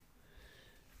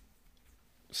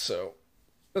So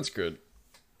that's good.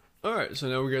 All right, so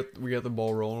now we got the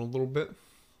ball rolling a little bit.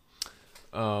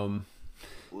 Rolling,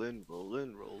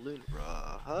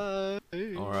 right.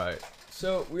 All right.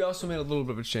 So we also made a little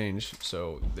bit of a change,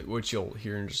 which you'll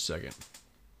hear in just a second.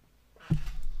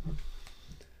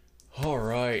 All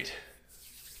right.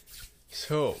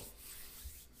 So,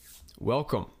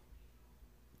 welcome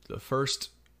to the first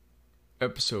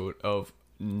episode of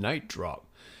Night Drop.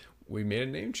 We made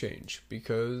a name change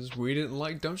because we didn't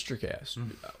like Dumpster Cast. We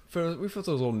felt it was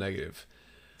a little negative.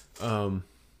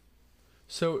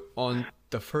 So on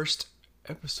the first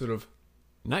episode of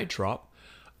Night Drop,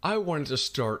 I wanted to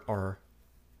start our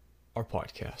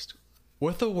podcast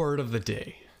with a word of the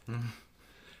day.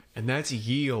 And that's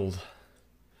yield.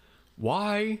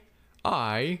 Y-I-E-L-D.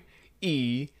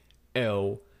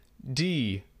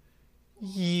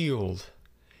 Yield.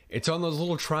 It's on those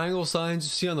little triangle signs you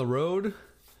see on the road.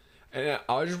 And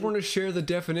I just want to share the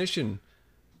definition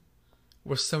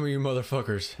with some of you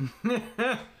motherfuckers.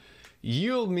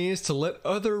 Yield means to let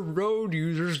other road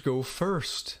users go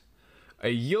first. A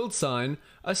yield sign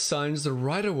assigns the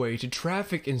right-of-way to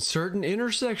traffic in certain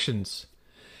intersections.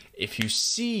 If you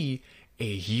see a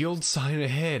yield sign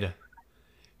ahead,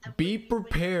 be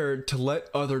prepared to let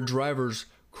other drivers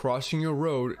crossing your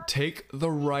road take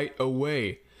the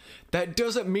right-of-way. That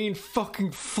doesn't mean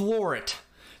fucking floor it.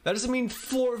 That doesn't mean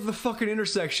floor the fucking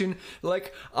intersection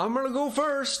like, I'm gonna go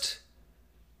first.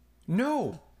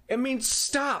 No, it means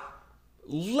stop.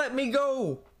 Let me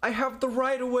go. I have the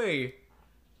right of way.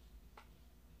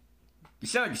 You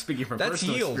sound like you're speaking from That's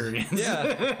personal yield. experience.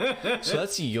 Yeah. So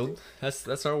that's yield.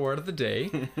 That's our word of the day.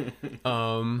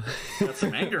 Got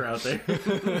some anger out there.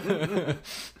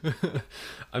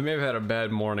 I may have had a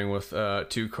bad morning with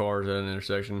two cars at an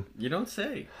intersection. You don't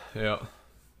say. Yeah.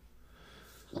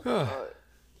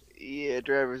 Yeah,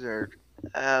 drivers are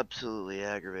absolutely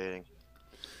aggravating.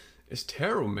 It's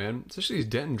terrible, man. Especially these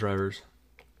Denton drivers.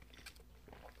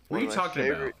 What are you talking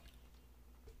about?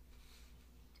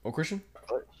 Oh, Christian?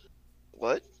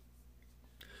 What?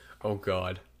 Oh,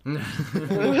 God.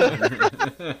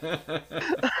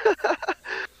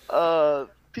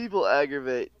 People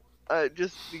aggravate.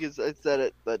 Just because I said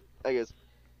it, but I guess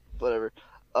whatever.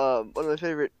 One of my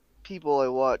favorite people I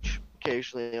watch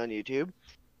occasionally on YouTube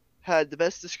had the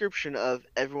best description of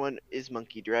everyone is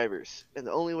monkey drivers, and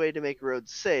the only way to make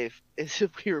roads safe is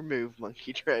if we remove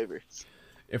monkey drivers.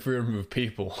 If we remove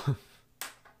people.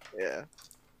 Yeah.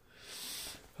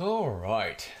 All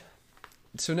right.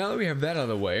 So now that we have that out of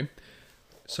the way,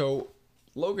 so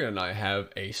Logan and I have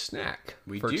a snack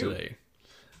for today.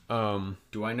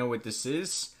 Do I know what this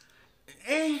is?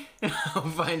 I'll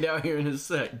find out here in a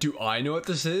sec. Do I know what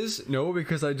this is? No,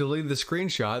 because I deleted the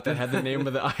screenshot that had the name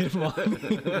of the item on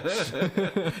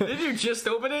it. Did you just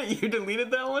open it? You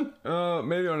deleted that one?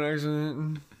 Maybe on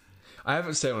accident. I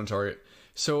haven't said on Target.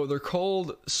 So they're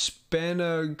called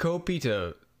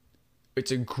spanakopita.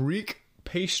 It's a Greek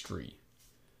pastry.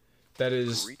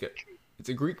 It's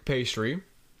a Greek pastry,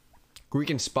 Greek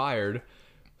inspired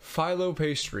phyllo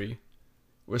pastry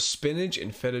with spinach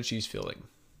and feta cheese filling.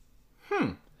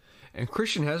 And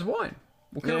Christian has wine.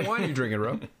 What kind of wine are you drinking,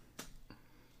 bro?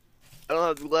 I don't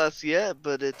have the glass yet,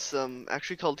 but it's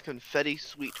actually called confetti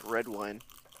sweet red wine.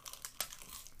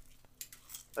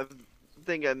 I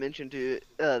think I mentioned to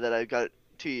that I got it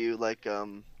to you like I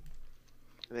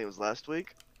think it was last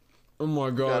week. Oh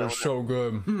my god, it's so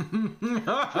good.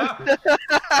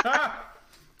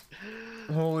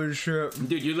 Holy shit.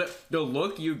 Dude, the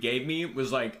look you gave me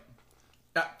was like,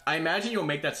 I imagine you'll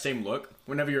make that same look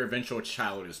whenever your eventual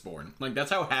child is born. Like, that's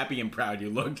how happy and proud you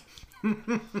looked.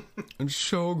 It's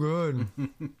so good.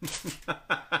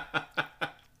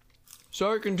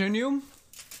 Sorry, continue.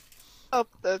 Oh,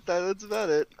 that's about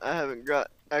it. I haven't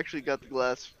actually got the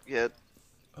glass yet.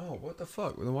 Oh, what the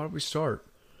fuck? Then why don't we start?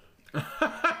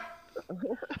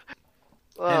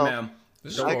 Well, Hey, man.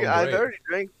 This is I've going already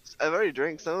great.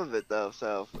 drank some of it though,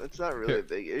 so it's not really a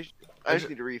big issue. I just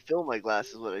need to refill my glass,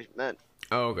 is what I meant.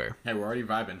 Oh, okay. Hey, we're already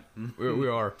vibing. We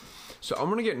are. So I'm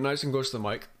gonna get nice and close to the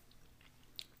mic,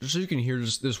 just so you can hear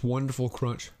this wonderful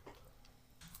crunch.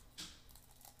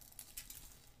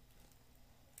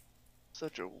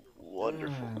 Such a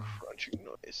wonderful crunching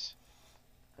noise.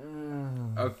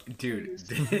 Oh, dude,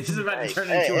 this is about to turn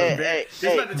Hey,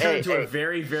 into a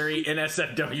very, very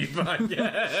NSFW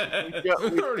podcast.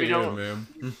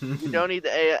 You don't need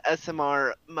the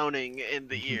ASMR moaning in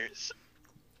the ears.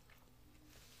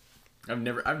 I've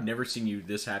never seen you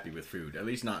this happy with food. At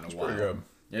least not in a while. pretty good.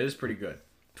 Yeah, it is pretty good.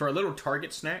 For our little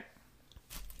Target snack.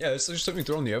 Yeah, it's just something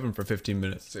throw in the oven for 15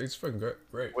 minutes. It's fucking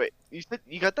great. Wait, you said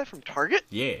you got that from Target?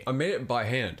 Yeah. I made it by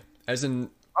hand, as in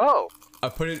Oh, I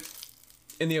put it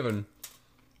in the oven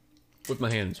with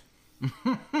my hands.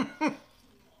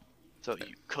 So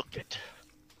you cook it.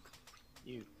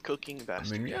 You cooking I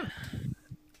bastard. mean, yeah.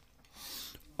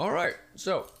 All right,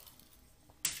 so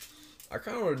I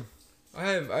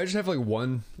just have like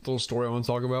one little story I want to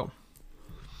talk about.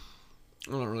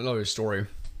 I don't really know his story,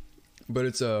 but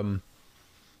it's the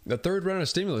third round of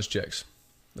stimulus checks.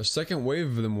 The second wave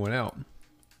of them went out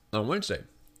on Wednesday.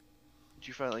 Did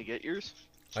you finally get yours?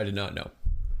 I did not know.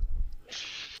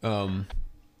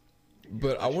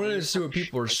 But I wanted to see what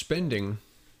people are spending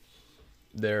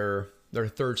their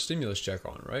third stimulus check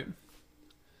on, right?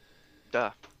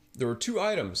 Duh. There were two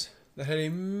items that had a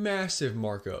massive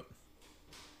markup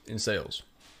in sales.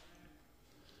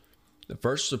 The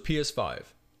first was a PS5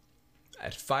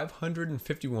 at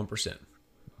 551%.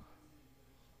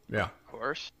 Yeah. Of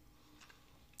course.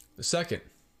 The second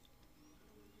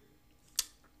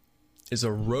is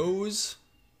a Rose.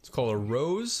 It's called a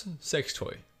Rose sex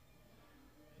toy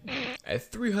at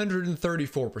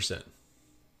 334%.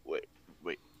 Wait.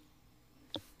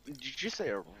 Did you say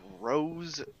a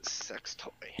Rose sex toy?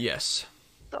 Yes.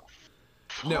 The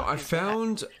Now, fuck I is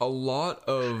found a lot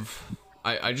of...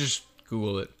 I just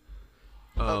Googled it.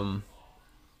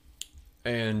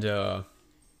 And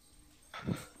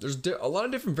there's a lot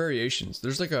of different variations.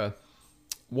 There's like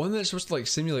one that's supposed to like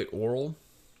simulate oral.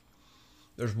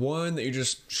 There's one that you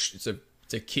just... It's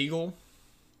a Kegel.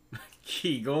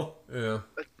 Kegel. Yeah.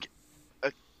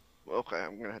 Okay,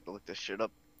 I'm gonna have to look this shit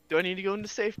up. Do I need to go into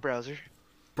Safe Browser?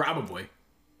 Probably.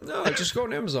 No, just go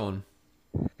on Amazon.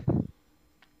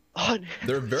 Oh,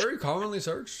 They're very commonly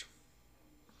searched.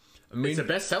 I mean, It's a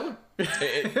bestseller.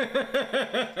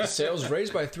 sales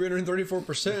raised by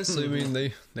 334%, so I mean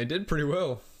they did pretty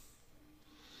well.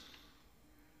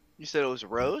 you said it was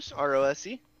Rose?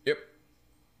 R-O-S-E? Yep.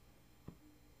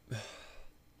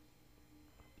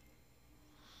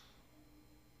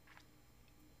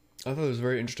 I thought it was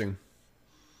very interesting.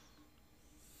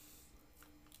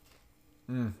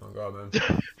 Oh god, man.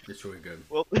 It's really good.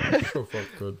 Well, So fucking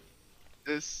good.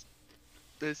 this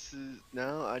is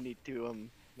no. I need to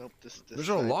Nope. This. There's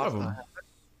a site lot does of them. not have-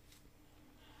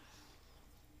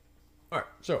 Alright,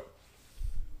 so.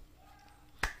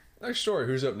 Next story.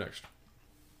 Who's up next?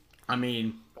 I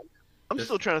mean, I'm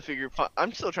still trying to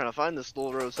I'm still trying to find this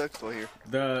little Rose sex toy here.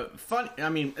 I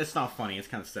mean, it's not funny. It's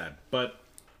kind of sad, but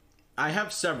I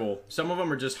have several. Some of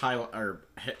them are just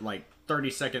like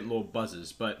 30-second little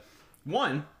buzzes, but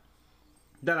one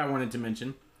that I wanted to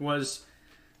mention was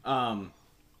a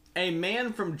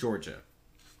man from Georgia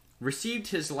received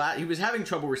he was having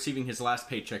trouble receiving his last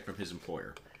paycheck from his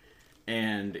employer,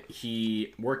 and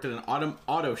he worked at an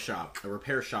auto shop, a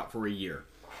repair shop, for a year,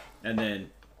 and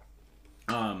then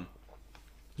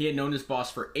he had known his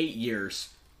boss for 8 years.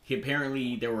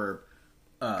 There were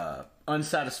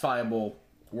unsatisfiable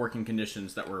working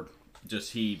conditions that were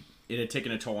just it had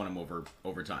taken a toll on him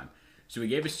over time. So he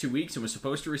gave us 2 weeks and was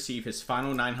supposed to receive his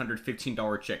final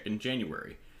 $915 check in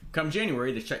January. Come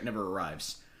January, the check never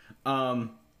arrives.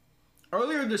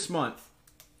 Earlier this month,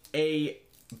 a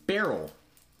barrel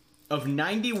of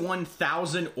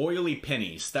 91,000 oily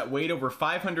pennies that weighed over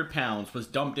 500 pounds was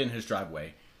dumped in his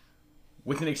driveway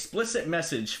with an explicit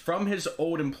message from his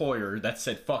old employer that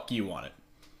said "fuck you" on it.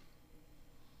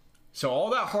 So all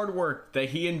that hard work that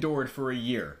he endured for a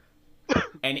year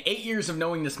and 8 years of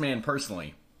knowing this man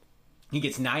personally, he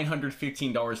gets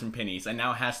 $915 in pennies and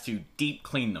now has to deep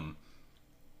clean them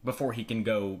before he can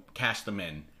go cash them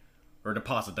in or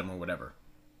deposit them or whatever.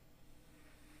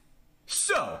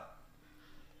 So,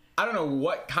 I don't know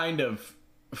what kind of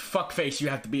fuckface you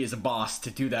have to be as a boss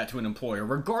to do that to an employer,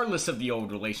 regardless of the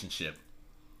old relationship.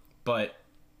 But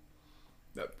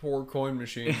That poor coin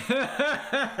machine.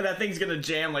 that thing's gonna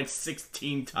jam like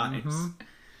 16 times.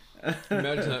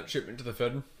 Imagine that shipment to the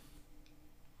Fed.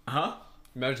 Huh?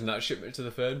 Imagine that shipment to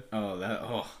the Fed.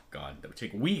 Oh god, that would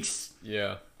take weeks.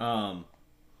 Yeah.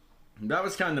 That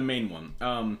was kind of the main one.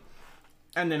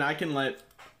 And then I can let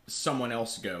someone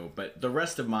else go, but the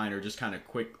rest of mine are just kind of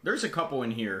quick. There's a couple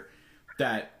in here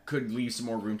that could leave some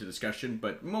more room to discussion,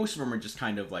 but most of them are just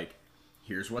kind of like,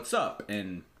 here's what's up,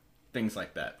 and things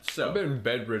like that. So I've been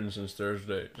bedridden since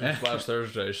last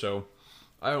Thursday, so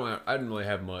I didn't really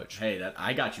have much. hey,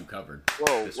 I got you covered.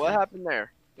 Whoa! this What week. happened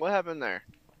there? What happened there?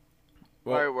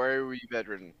 Well, Why were you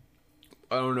bedridden?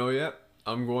 I don't know yet.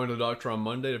 I'm going to the doctor on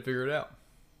Monday to figure it out.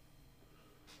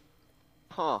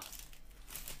 Huh.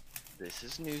 This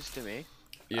is news to me.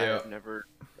 Yeah. I've never.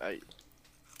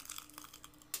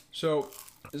 So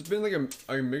it's been like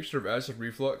a mixture of acid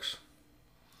reflux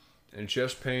and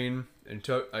chest pain and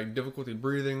like difficulty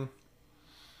breathing.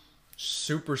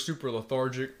 Super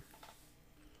lethargic.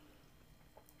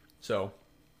 So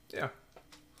Yeah.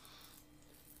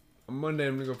 On Monday,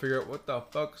 I'm gonna go figure out what the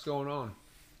fuck's going on.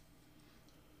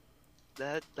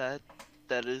 That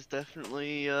is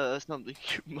definitely something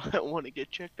you might want to get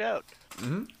checked out.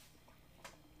 Mm-hmm.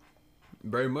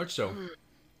 Very much so.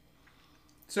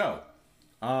 So,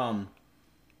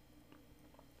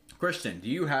 Christian, do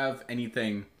you have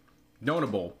anything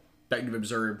notable that you've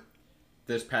observed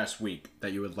this past week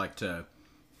that you would like to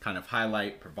kind of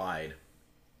highlight, provide?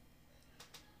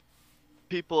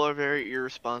 People are very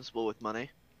irresponsible with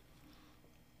money.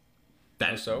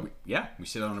 That so? Yeah, we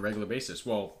see that on a regular basis.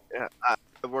 Well, Yeah, I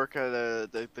work at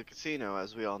the casino,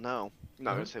 as we all know. I'm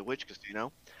not gonna say which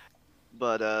casino,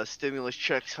 but stimulus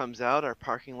checks comes out, our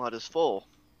parking lot is full.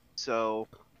 So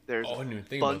there's Oh, I didn't even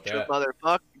think bunch about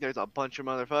of there's a bunch of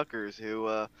motherfuckers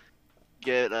who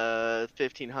get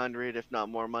 $1,500, if not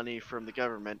more, money from the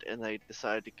government, and they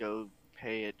decide to go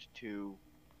pay it to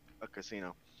a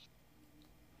casino.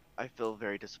 I feel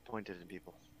very disappointed in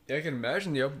people. Yeah, I can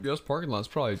imagine the US parking lot's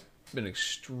probably been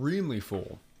extremely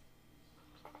full.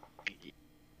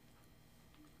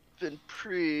 Been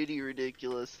pretty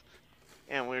ridiculous,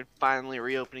 and we're finally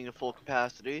reopening to full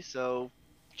capacity, so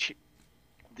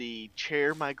the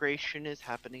chair migration is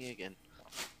happening again.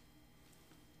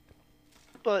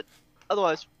 But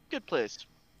otherwise, good place.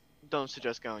 Don't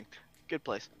suggest going. Good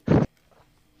place.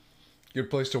 Good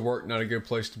place to work, not a good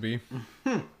place to be.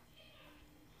 In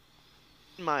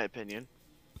my opinion.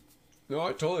 No,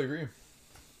 I totally agree.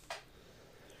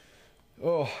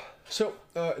 Oh, so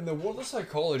in the world of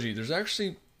psychology, there's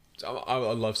actually, I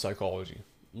love psychology,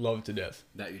 love it to death.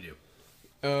 that you do.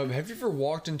 Have you ever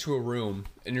walked into a room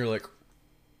and you're like,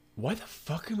 why the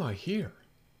fuck am I here?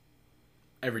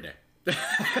 Every day.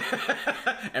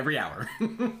 Every hour.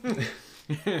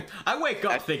 I wake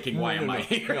up thinking, why am I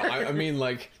here? No, I mean,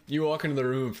 like, you walk into the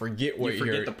room and forget what You you're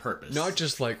forget here. the purpose. Not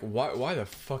just like, why the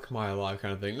fuck am I alive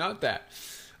kind of thing. Not that.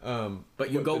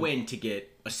 But you go in to get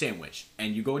a sandwich,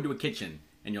 and you go into a kitchen,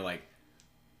 and you're like,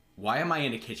 why am I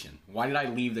in a kitchen? Why did I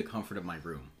leave the comfort of my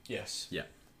room? Yes. Yeah.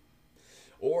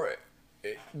 Or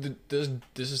there's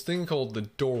this thing called the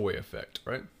doorway effect,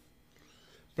 right?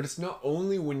 But it's not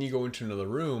only when you go into another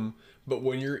room, but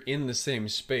when you're in the same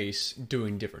space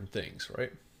doing different things,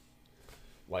 right?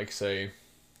 Like, say,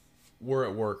 we're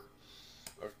at work.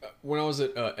 When I was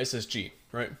at SSG,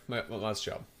 right? My last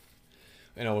job.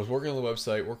 And I was working on the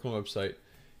website,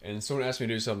 and someone asked me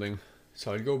to do something,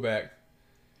 so I'd go back,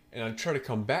 and I'd try to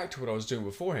come back to what I was doing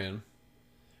beforehand,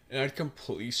 and I'd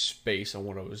completely space on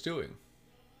what I was doing.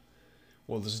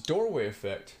 Well, this doorway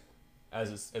effect,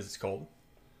 as it's called,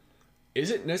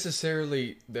 isn't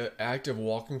necessarily the act of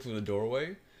walking through the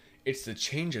doorway, it's the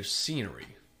change of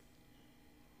scenery.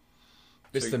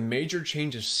 It's the major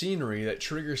change of scenery that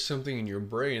triggers something in your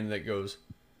brain that goes,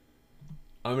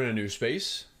 I'm in a new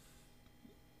space,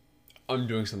 I'm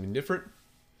doing something different,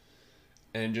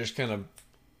 and just kind of,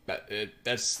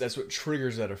 that's what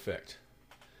triggers that effect.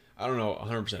 I don't know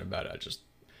 100% about it,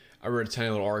 I read a tiny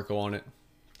little article on it,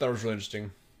 thought it was really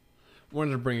interesting.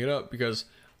 Wanted to bring it up because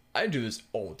I do this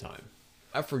all the time.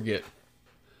 I forget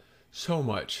so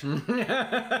much.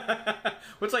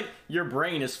 It's like your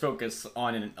brain is focused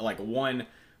on one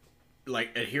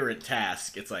adherent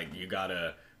task. It's like you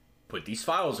gotta put these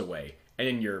files away, and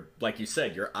then like you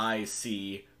said, your eyes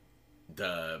see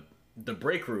the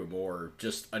break room or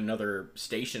just another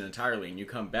station entirely, and you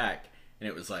come back and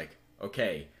it was like,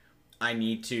 okay, I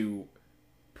need to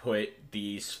put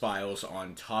these files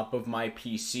on top of my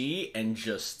PC and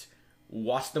just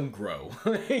watch them grow.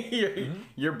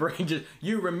 Your brain just,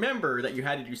 you remember that you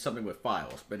had to do something with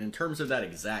files, but in terms of that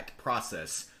exact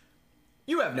process,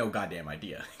 you have no goddamn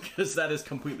idea, because that is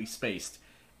completely spaced,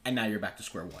 and now you're back to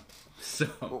square one.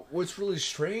 So what's really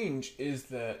strange is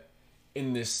that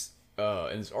in this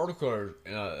article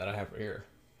that I have right here,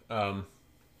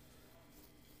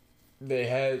 they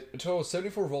had a total of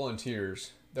 74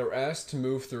 volunteers that were asked to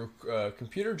move through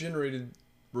computer-generated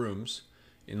rooms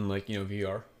in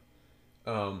VR,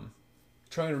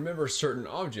 trying to remember certain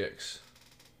objects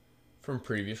from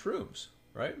previous rooms,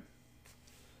 right?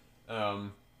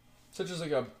 Such as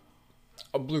like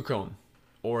a blue cone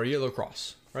or a yellow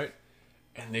cross, right?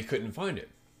 And they couldn't find it.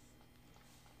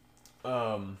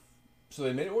 So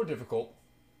they made it more difficult.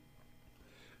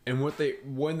 And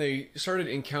when they started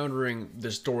encountering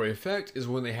this doorway effect is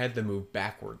when they had to move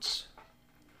backwards,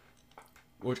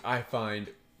 which I find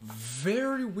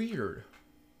very weird.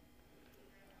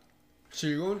 So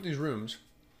you're going to these rooms,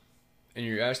 and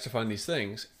you're asked to find these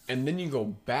things, and then you go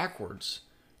backwards,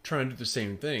 trying to do the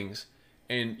same things,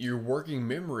 and your working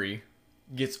memory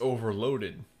gets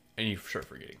overloaded, and you start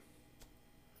forgetting.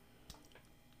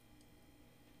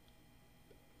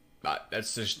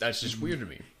 That's just weird to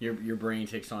me. Your brain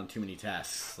takes on too many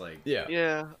tasks. Like Yeah.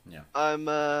 Yeah. Yeah.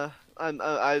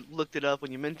 I looked it up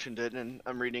when you mentioned it, and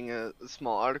I'm reading a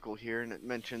small article here, and it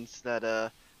mentions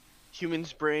that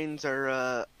humans' brains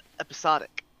are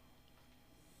episodic.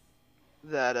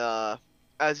 That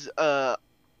as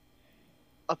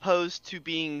opposed to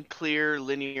being clear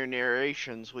linear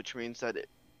narrations, which means that it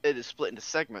is split into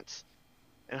segments,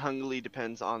 and humbly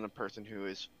depends on the person who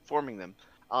is forming them.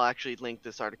 I'll actually link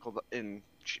this article in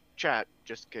chat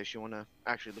just in case you want to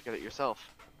actually look at it yourself,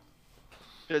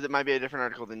 because it might be a different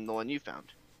article than the one you found.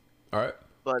 All right.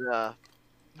 But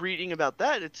reading about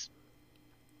that, it's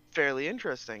fairly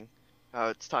interesting.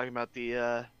 It's talking about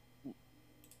the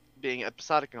being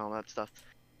episodic and all that stuff,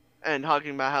 and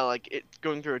talking about how like it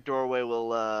going through a doorway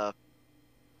will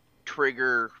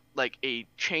trigger like a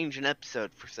change in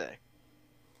episode per se.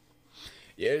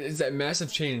 Yeah, it's that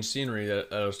massive change in scenery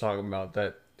that I was talking about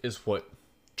that is what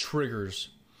triggers.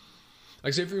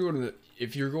 Like, say if you're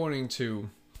going to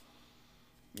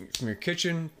from your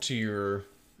kitchen to your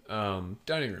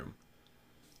dining room,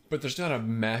 but there's not a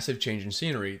massive change in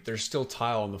scenery. There's still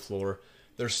tile on the floor.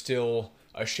 There's still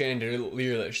a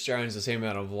chandelier that shines the same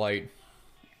amount of light.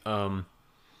 The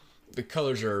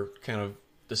colors are kind of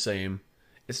the same.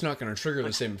 It's not going to trigger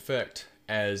the same effect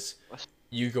as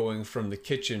you going from the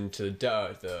kitchen to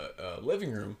the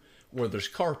living room, where there's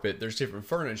carpet, there's different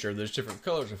furniture, there's different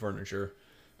colors of furniture.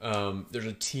 There's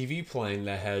a TV playing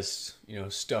that has,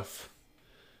 stuff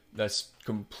that's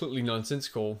completely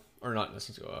nonsensical, or not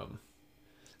nonsensical.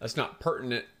 That's not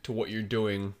pertinent to what you're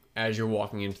doing as you're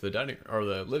walking into the dining or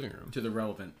the living room. To the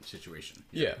relevant situation.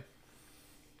 Yeah.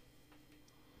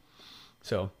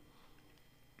 So,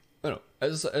 I don't know.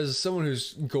 As someone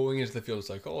who's going into the field of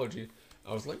psychology,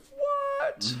 I was like,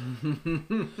 what?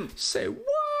 Say what?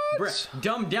 Brett,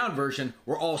 dumbed down version,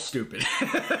 we're all stupid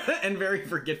and very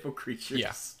forgetful creatures.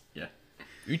 Yeah. Yeah.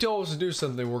 You tell us to do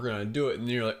something, we're gonna do it, and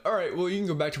you're like, all right, well, you can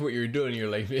go back to what you're doing. And you're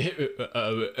like, But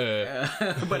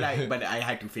I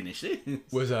had to finish it.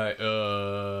 was I?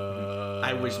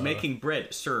 I was making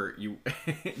bread, sir. You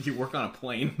you work on a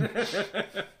plane.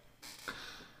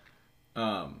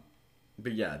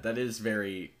 But yeah, that is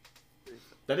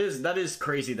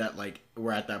crazy that like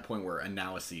we're at that point where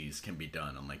analyses can be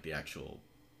done on like the actual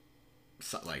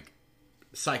like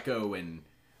psycho and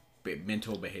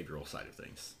mental behavioral side of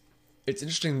things. It's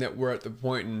interesting that we're at the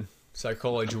point in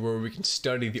psychology where we can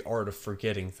study the art of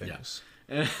forgetting things.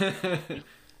 Yeah.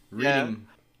 Reading.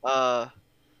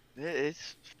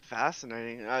 It's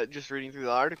fascinating. Just reading through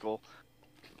the article,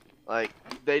 like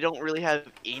they don't really have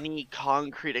any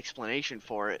concrete explanation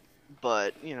for it,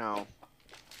 but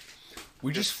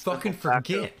we just fucking simple fact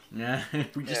forget. Yeah,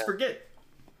 we just forget.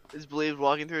 It's believed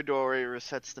walking through a doorway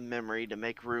resets the memory to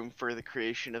make room for the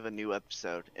creation of a new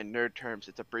episode. In nerd terms,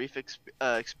 it's a brief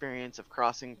experience of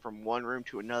crossing from one room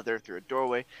to another through a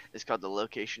doorway. It's called the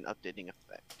location updating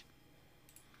effect.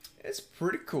 It's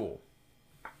pretty cool.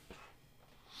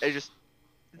 It's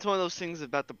one of those things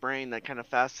about the brain that can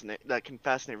fascinate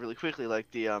really quickly, like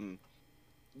the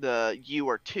you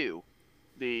are two,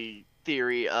 the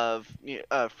theory of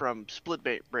from split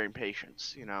brain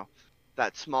patients.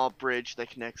 That small bridge that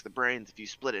connects the brains. If you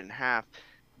split it in half,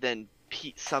 then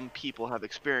some people have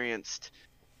experienced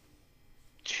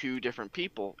two different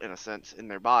people in a sense in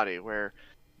their body, where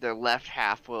their left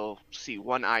half will see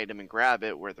one item and grab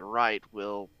it, where the right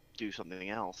will do something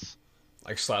else.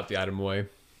 Like slap the item away.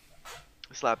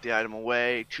 Slap the item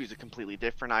away, choose a completely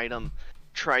different item,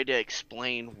 try to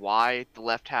explain why the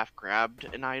left half grabbed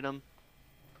an item.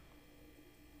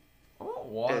 Oh,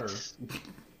 water.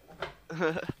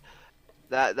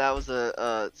 That was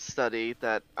a study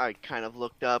that I kind of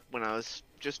looked up when I was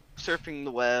just surfing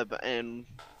the web and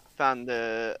found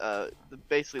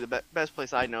basically the best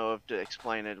place I know of to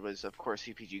explain it was, of course,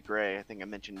 CPG Grey. I think I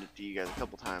mentioned it to you guys a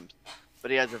couple times,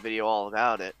 but he has a video all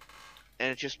about it,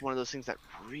 and it's just one of those things that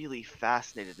really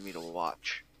fascinated me to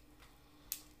watch.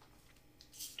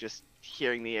 Just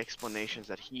hearing the explanations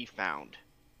that he found.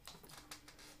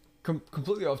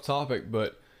 Completely off topic,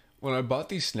 but when I bought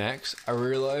these snacks, I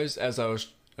realized as I was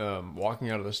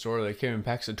walking out of the store, they came in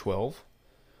packs of 12.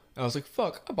 I was like,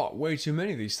 fuck, I bought way too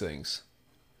many of these things.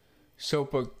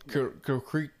 Sopa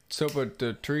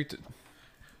treat.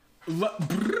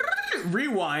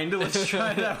 Rewind. Let's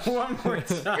try that one more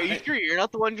time. Are you sure you're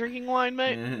not the one drinking wine,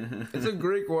 mate? It's a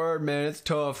Greek word, man. It's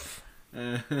tough.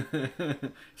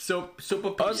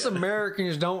 Sopapilla. Us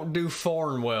Americans don't do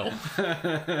foreign well.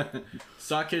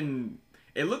 Sucking.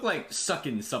 It looked like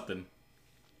sucking something.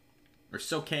 Or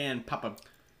so can Papa.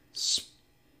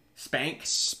 Spank?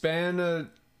 Spanakopita.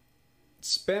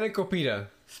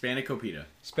 Spanakopita.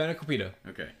 Spanakopita.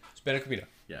 Okay. Spanakopita.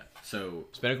 Yeah. So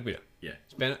Spanakopita. yeah.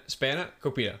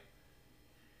 Spanakopita.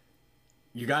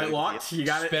 You got it locked? You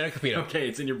got it? Spanakopita. Okay,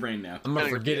 it's in your brain now. I'm gonna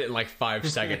forget it in like 5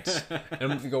 seconds. And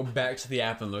I'm gonna go back to the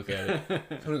app and look at it.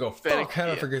 I'm gonna go, fuck, how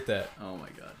did I forget that? Oh my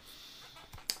god.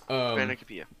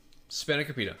 Spanakopita.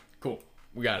 Spanakopita. Cool.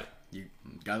 We got it. You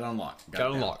got it unlocked.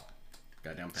 Got it unlocked.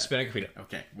 Got down pat. Spanakopita.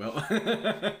 Okay,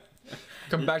 well.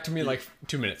 Come back to me in like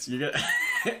 2 minutes. You get,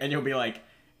 and you'll be like,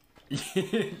 you'll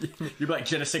be like,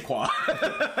 je ne sais quoi.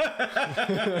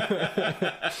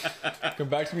 Come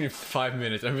back to me in 5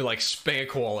 minutes. I'll be like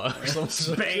Spankola or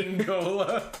something.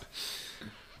 Spangola.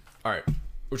 Alright,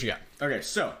 what you got? Okay,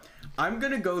 so I'm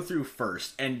gonna go through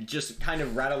first and just kind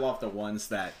of rattle off the ones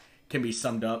that can be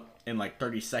summed up in like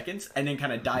 30 seconds, and then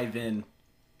kind of dive in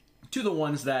to the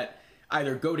ones that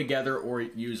either go together or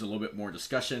use a little bit more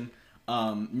discussion.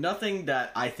 Nothing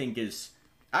that I think is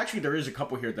actually, there is a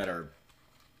couple here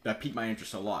that pique my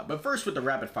interest a lot. But first with the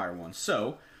rapid fire ones.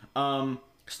 So,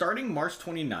 starting March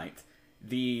 29th,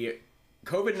 the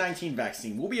COVID-19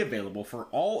 vaccine will be available for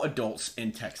all adults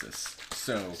in Texas.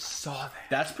 So Saw that.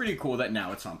 that's pretty cool that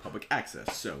now it's on public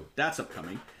access. So that's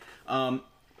upcoming.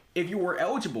 If you were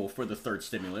eligible for the third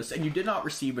stimulus and you did not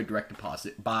receive a direct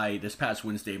deposit by this past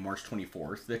Wednesday, March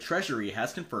 24th, the Treasury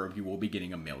has confirmed you will be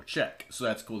getting a mail check. So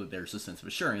that's cool that there's a sense of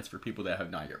assurance for people that have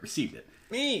not yet received it.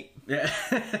 Me. Yeah,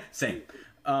 same.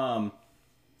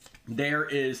 There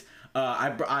is,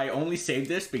 I only saved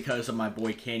this because of my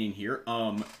boy Canyon here.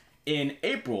 In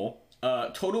April,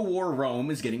 Total War Rome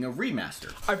is getting a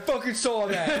remaster. I fucking saw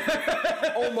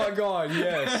that. Oh my god,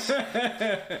 yes.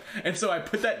 And so I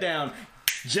put that down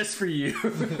just for you.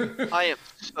 I am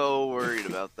so worried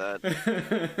about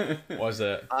that. What was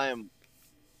that? I am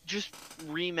just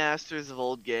remasters of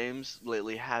old games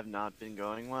lately have not been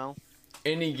going well.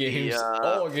 Any games,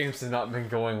 all games have not been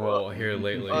going well here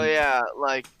lately. Oh yeah,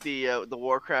 like the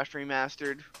Warcraft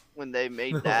remastered when they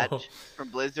made that from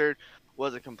Blizzard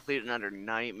was a complete and utter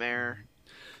nightmare.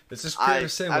 This is Creative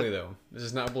Assembly though. This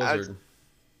is not Blizzard.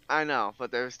 I know,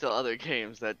 but there's still other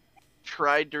games that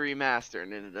tried to remaster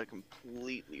and ended up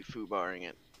completely foobarring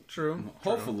it. True.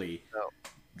 Hopefully, No.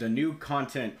 the new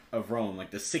content of Rome,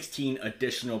 like the 16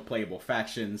 additional playable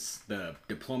factions, the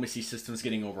diplomacy systems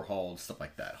getting overhauled, stuff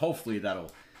like that. Hopefully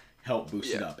that'll help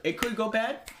boost it up. It could go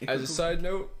bad. As a side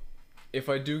note, if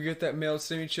I do get that mailed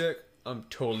stimmy check, I'm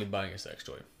totally buying a sex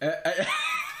toy.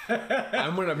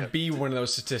 I'm gonna be one of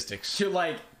those statistics. to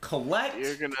like collect,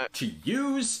 You're gonna. to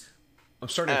use. I'm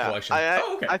starting a collection.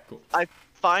 Okay, cool. I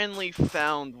finally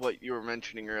found what you were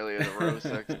mentioning earlier, the Rose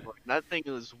Sex Toy. That thing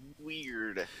was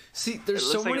weird. See, there's It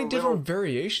so looks like many a different little-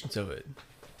 variations of it.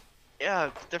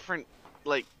 Yeah, it's different,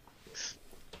 like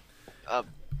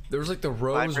There's like the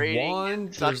rose vibrating,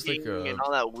 wand. There's sucking, like a and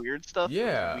all that weird stuff. It was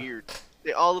Yeah. weird.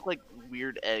 They all look like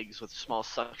weird eggs with small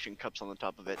suction cups on the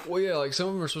top of it. well, yeah, like some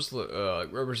of them are supposed to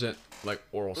like, represent like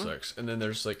oral sex, and then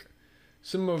there's like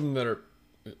some of them that are.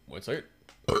 What's that?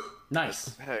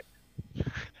 Nice. Hey,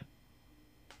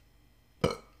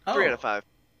 Oh, 3 out of 5.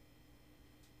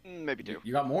 Maybe 2.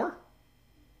 You got more?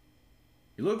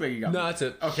 You look like you got No, more. that's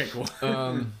it. Okay, cool.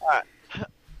 Yeah,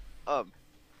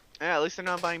 at least they're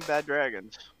not buying Bad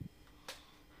Dragons.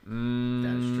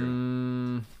 That is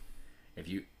true.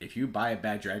 If you buy a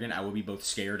bad dragon, I will be both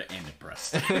scared and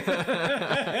impressed.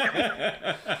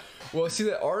 Well, see,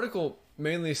 that article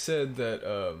mainly said that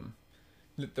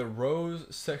that the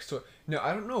Rose sex toy. Now,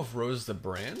 I don't know if Rose is the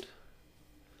brand,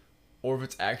 or if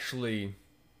it's actually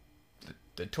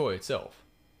the toy itself.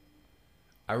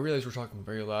 I realize we're talking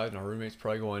very loud, and our roommate's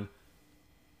probably going,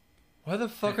 "Why the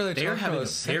fuck are they They're talking having about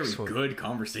a a very sex toy?" good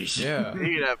conversation. Yeah,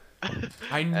 You know,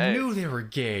 I Hey. knew they were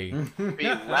gay. be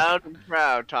loud and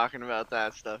proud talking about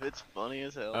that stuff. It's funny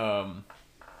as hell.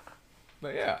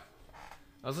 But yeah,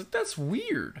 I was like, "That's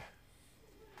weird."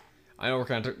 I know we're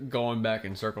kind of going back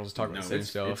in circles talking No, about the same it's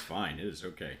stuff. fine. It is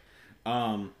okay.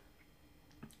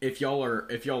 If y'all are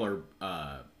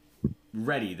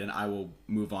ready, then I will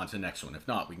move on to the next one. If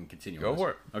not, we can continue. Go on for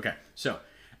this. it. Okay, so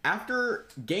after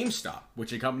GameStop,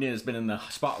 which a company has been in the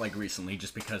spotlight recently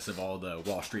just because of all the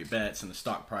Wall Street bets and the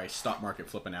stock market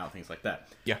flipping out, things like that.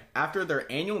 Yeah. After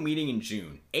their annual meeting in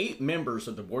June, 8 members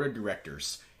of the board of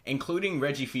directors, including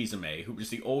Reggie Fils-Aimé, who was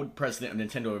the old president of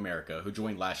Nintendo America, who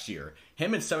joined last year,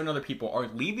 him and 7 other people are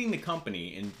leaving the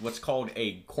company in what's called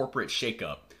a corporate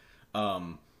shakeup.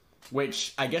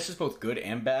 Which I guess is both good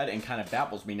and bad, and kind of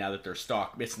baffles me now that their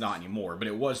stock, it's not anymore, but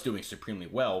it was doing supremely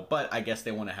well. But I guess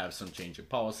they want to have some change in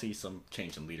policy, some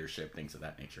change in leadership, things of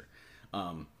that nature.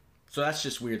 So that's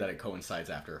just weird that it coincides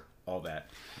after all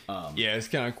that. Yeah, it's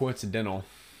kind of coincidental.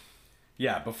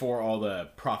 Yeah, before all the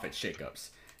profit shakeups.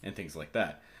 and things like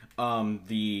that.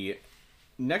 The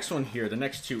next one here, the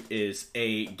next two, is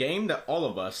a game that all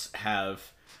of us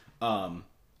have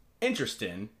interest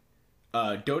in.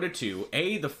 Dota 2.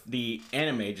 The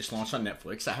anime just launched on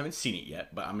Netflix. I haven't seen it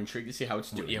yet, but I'm intrigued to see how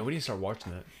it's doing. Yeah, we need to start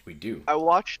watching that. We do.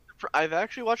 I've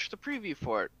actually watched the preview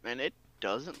for it, and it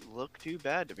doesn't look too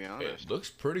bad, to be honest. It looks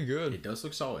pretty good. It does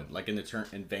look solid, like in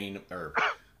vein or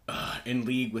in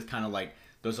league with kind of like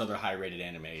those other high-rated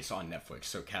animes on Netflix.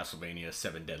 So Castlevania,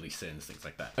 Seven Deadly Sins, things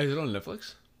like that. Is it on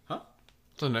Netflix? Huh?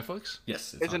 It's on Netflix?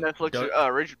 Yes, It's a Netflix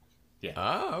original. Yeah.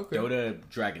 Ah, okay. Dota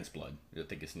Dragon's Blood, I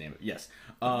think it's the name. Yes.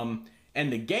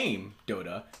 And the game,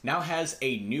 Dota, now has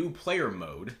a new player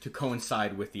mode to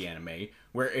coincide with the anime,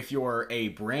 where if you're a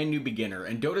brand new beginner,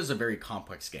 and Dota's a very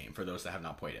complex game for those that have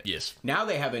not played it. Yes. Now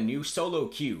they have a new solo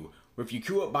queue, where if you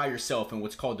queue up by yourself in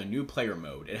what's called the new player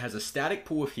mode, it has a static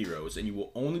pool of heroes, and you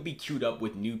will only be queued up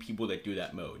with new people that do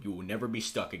that mode. You will never be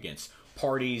stuck against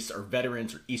parties or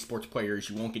veterans or esports players.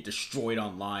 You won't get destroyed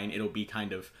online. It'll be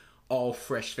kind of all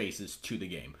fresh faces to the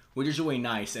game, which is really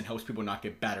nice and helps people not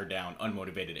get battered down,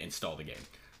 unmotivated, and install the game.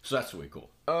 So that's really cool.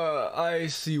 I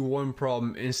see one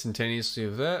problem instantaneously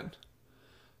with that.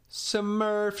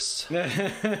 Smurfs.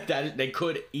 That they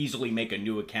could easily make a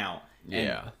new account. And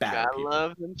Yeah. battle I people.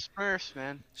 love them Smurfs,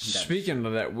 man. Speaking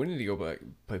of that, we need to go back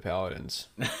play Paladins.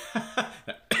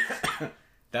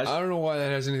 That's I don't know why that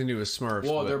has anything to do with Smurfs.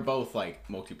 well, but they're both like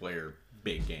multiplayer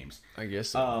big games. I guess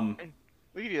so.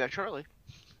 We can do that shortly.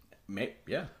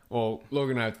 Yeah, Well,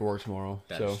 Logan and I have to work tomorrow.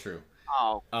 that's so, true.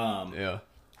 Oh, Yeah.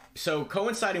 So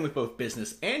coinciding with both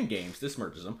business and games, this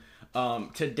merges them.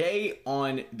 Today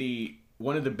on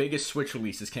one of the biggest Switch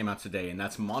releases came out today, and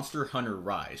that's Monster Hunter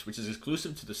Rise, which is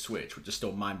exclusive to the Switch, which is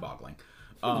still mind-boggling.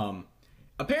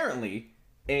 Apparently,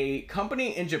 a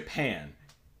company in Japan,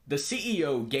 the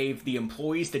CEO gave the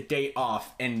employees the day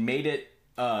off and made it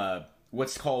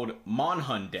what's called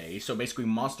Monhun Day, so basically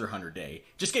Monster Hunter Day.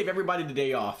 Just gave everybody the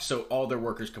day off so all their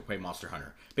workers could play Monster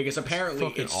Hunter. Because apparently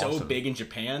fucking it's so awesome. big in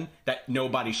Japan that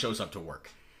nobody shows up to work.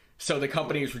 So the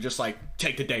companies were just like,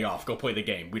 take the day off, go play the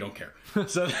game, we don't care.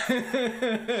 So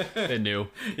They knew.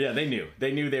 yeah, they knew.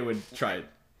 They knew they would try it.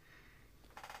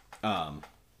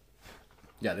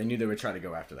 Yeah, they knew they would try to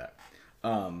go after that.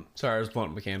 Sorry, I was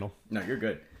blowing up the candle. No, you're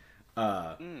good.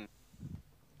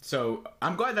 So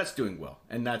I'm glad that's doing well,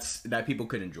 and that people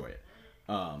could enjoy it.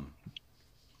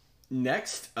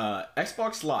 Next,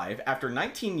 Xbox Live, after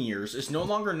 19 years, is no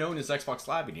longer known as Xbox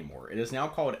Live anymore. It is now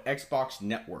called Xbox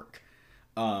Network.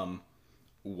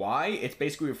 Why? It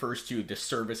basically refers to the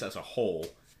service as a whole,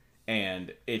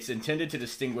 and it's intended to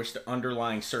distinguish the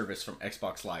underlying service from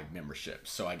Xbox Live membership.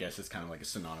 So I guess it's kind of like a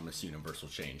synonymous universal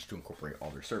change to incorporate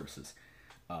all their services.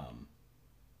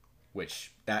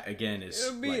 Which, that again is...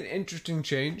 It would be an interesting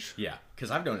change. Yeah, because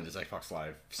I've known it as Xbox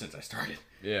Live since I started.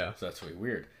 Yeah. So that's really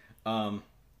weird.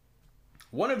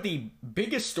 One of the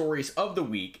biggest stories of the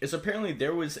week is apparently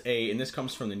there was and this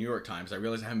comes from the New York Times. I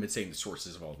realize I haven't been saying the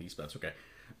sources of all these, but that's okay.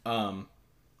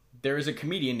 There is a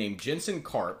comedian named Jensen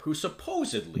Karp who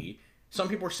supposedly, some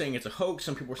people are saying it's a hoax,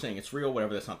 some people are saying it's real,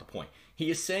 whatever, that's not the point. He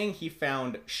is saying he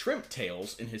found shrimp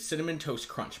tails in his Cinnamon Toast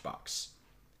Crunch box.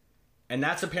 And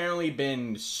that's apparently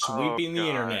been sweeping the God.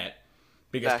 internet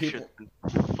because that people...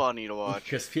 shit's been funny to watch.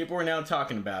 Because people are now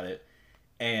talking about it,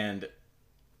 and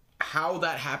how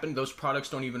that happened, those products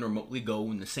don't even remotely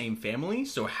go in the same family,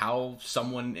 so how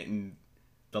someone in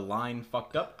the line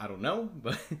fucked up, I don't know,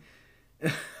 but...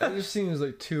 That just seems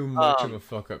like too much of a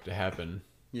fuck up to happen.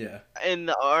 yeah. In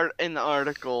the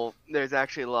article, there's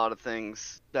actually a lot of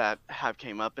things that have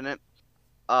came up in it.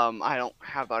 I don't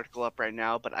have the article up right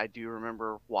now, but I do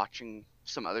remember watching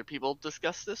some other people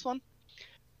discuss this one.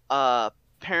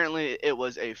 Apparently, it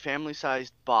was a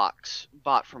family-sized box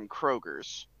bought from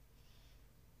Kroger's.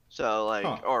 So, like,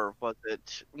 Huh. or was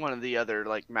it one of the other,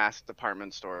 like, mass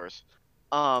department stores?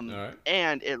 Alright.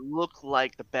 And it looked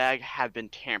like the bag had been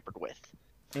tampered with.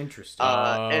 Interesting.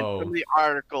 And Oh. from the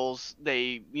articles,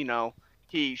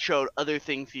 he showed other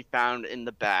things he found in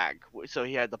the bag. So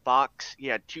he had the box, he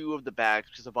had two of the bags,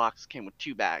 because the box came with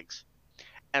two bags.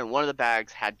 And one of the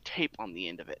bags had tape on the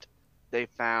end of it. They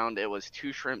found it was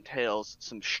 2 shrimp tails,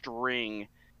 some string,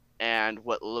 and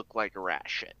what looked like a rat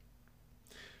shit.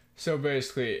 So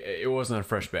basically, it wasn't a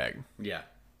fresh bag. yeah.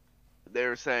 They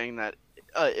were saying that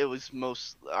it was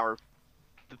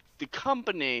the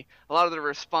company, a lot of the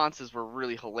responses were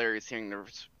really hilarious, hearing the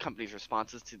company's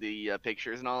responses to the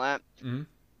pictures and all that. Mhm.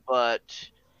 But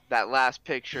that last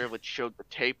picture, which showed the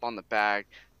tape on the bag,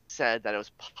 said that it was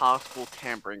possible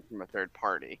tampering from a third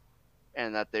party,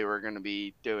 and that they were going to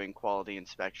be doing quality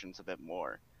inspections a bit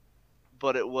more.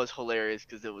 but it was hilarious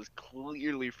because it was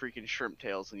clearly freaking shrimp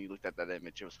tails when you looked at that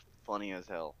image. It was funny as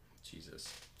hell.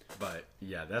 Jesus. But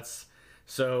yeah, that's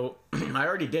so. I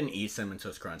already didn't eat Cinnamon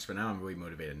Toast Crunch, but now I'm really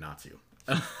motivated not to.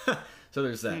 So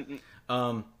there's that.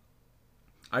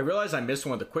 I realized I missed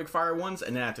one of the quickfire ones,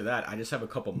 and then after that, I just have a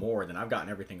couple more. Then I've gotten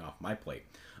everything off my plate.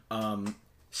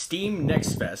 Steam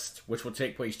Next Fest, which will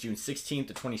take place June 16th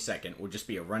to 22nd, will just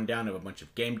be a rundown of a bunch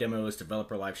of game demos,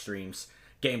 developer live streams,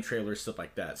 game trailers, stuff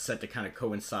like that, set to kind of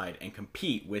coincide and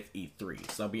compete with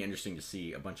E3. So that'll be interesting to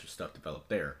see a bunch of stuff develop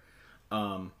there.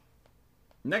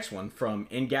 Next one from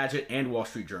Engadget and Wall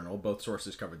Street Journal, both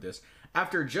sources covered this.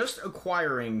 After just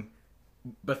acquiring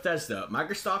Bethesda,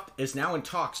 Microsoft is now in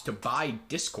talks to buy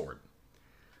Discord.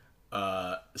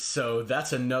 So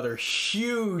that's another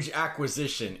huge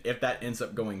acquisition if that ends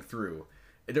up going through.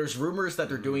 There's rumors that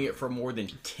they're doing it for more than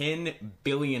 $10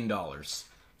 billion,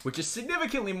 which is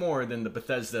significantly more than the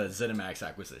Bethesda ZeniMax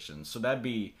acquisition. So that'd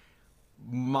be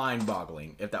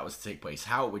mind-boggling if that was to take place.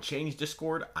 How it would change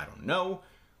Discord, I don't know.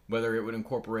 Whether it would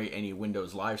incorporate any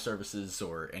Windows Live services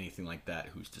or anything like that,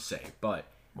 who's to say. But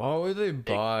why would they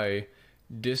buy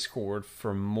Discord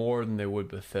for more than they would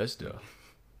Bethesda?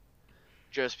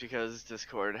 Just because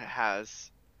Discord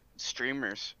has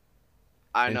streamers.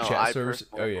 I And know. chat servers?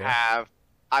 I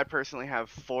personally have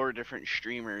 4 different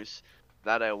streamers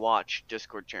that I watch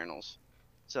Discord channels,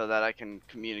 so that I can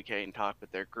communicate and talk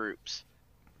with their groups.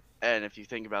 And if you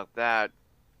think about that,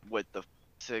 with the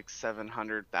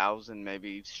 600,000-700,000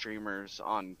 maybe streamers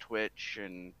on Twitch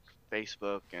and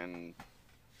Facebook and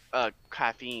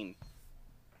Caffeine,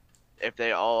 if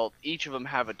they each of them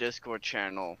have a Discord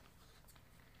channel,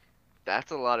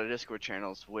 that's a lot of Discord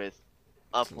channels with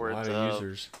upwards a lot of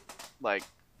users. like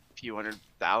few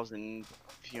 100,000,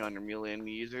 few 100 million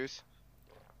users.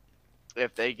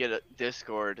 If they get a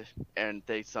Discord and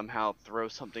they somehow throw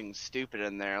something stupid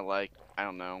in there, like, I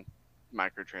don't know,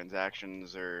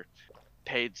 microtransactions or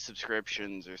paid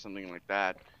subscriptions or something like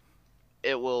that,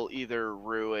 it will either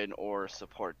ruin or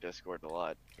support Discord a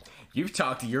lot. you've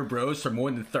talked to your bros for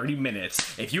more than 30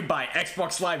 minutes. If you buy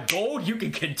Xbox Live Gold, you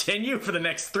can continue for the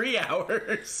next 3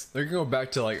 hours. They're gonna go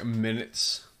back to like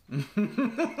minutes. I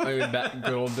mean, back in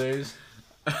good old days.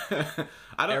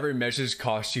 Every message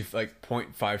cost you like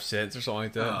 0.5 cents or something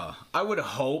like that. I would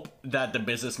hope that the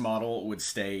business model would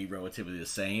stay relatively the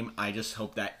same. I just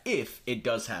hope that if it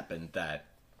does happen, that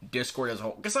Discord as a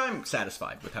whole, because I'm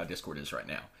satisfied with how Discord is right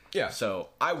now. Yeah. So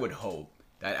I would hope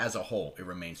that as a whole, it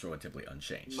remains relatively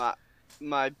unchanged.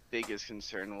 My biggest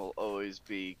concern will always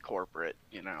be corporate,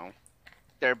 you know.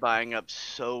 They're buying up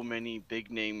so many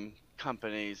big name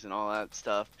companies and all that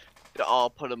stuff to all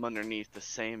put them underneath the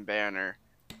same banner.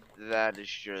 That is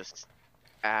just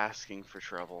asking for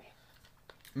trouble.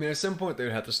 I mean, at some point they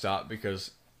would have to stop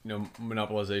because, you know,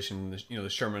 monopolization, you know, the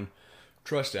Sherman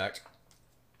Trust Act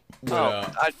would,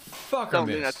 I fuck don't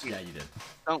a think miss. that's Yeah, you did.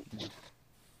 don't.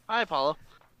 Hi, Apollo.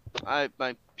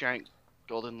 My giant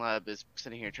golden lab is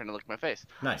sitting here trying to look at my face.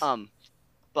 Nice.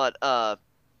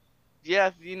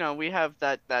 Yeah, you know, we have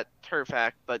that Turf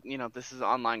Act, but you know, this is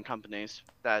online companies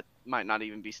that might not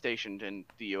even be stationed in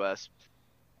the U.S.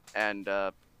 and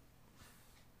how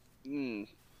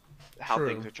True.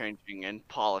 things are changing in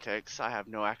politics. I have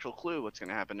no actual clue what's going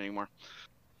to happen anymore.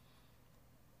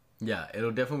 Yeah,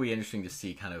 it'll definitely be interesting to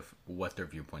see kind of what their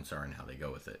viewpoints are and how they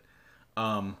go with it.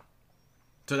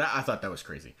 So that I thought that was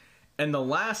crazy. And the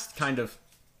last kind of,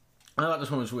 I thought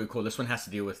this one was really cool. This one has to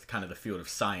deal with kind of the field of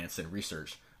science and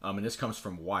research. And this comes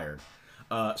from Wired.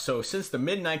 So since the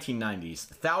mid-1990s,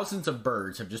 thousands of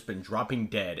birds have just been dropping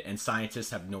dead, and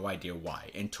scientists have no idea why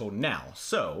until now.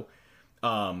 So,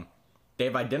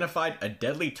 they've identified a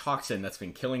deadly toxin that's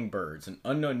been killing birds, an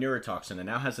unknown neurotoxin that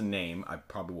now has a name. I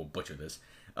probably will butcher this.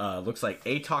 Looks like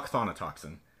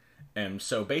atoxonotoxin. And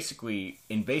so basically,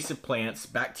 invasive plants,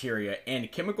 bacteria,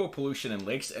 and chemical pollution in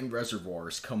lakes and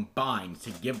reservoirs combined to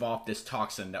give off this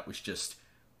toxin that was just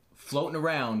floating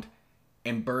around,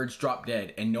 and birds dropped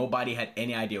dead, and nobody had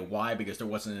any idea why, because there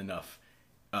wasn't enough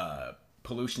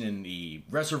pollution in the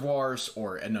reservoirs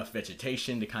or enough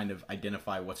vegetation to kind of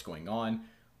identify what's going on.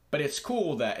 But it's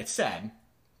cool that it's sad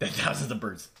that thousands of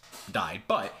birds died,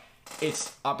 but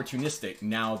it's opportunistic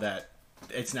now that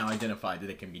it's now identified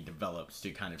that it can be developed to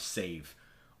kind of save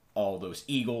all those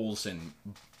eagles and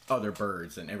other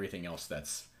birds and everything else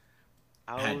that's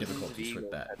had difficulties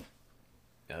with that.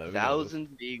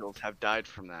 Thousands of eagles have died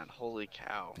from that. Holy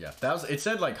cow. Yeah, it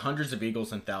said like hundreds of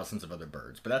eagles and thousands of other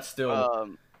birds, but that's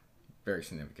still very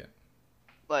significant.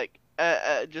 Like,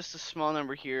 just a small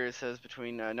number here. It says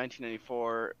between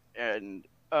 1994 and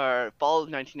fall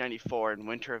of 1994 and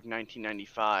winter of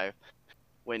 1995,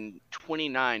 when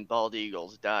 29 bald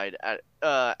eagles died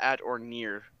at or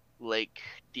near Lake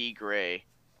D. Gray,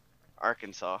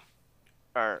 Arkansas.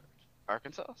 Or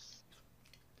Arkansas?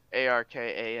 Arkansas. Yeah,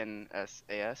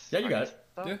 you got it.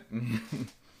 Arkansas?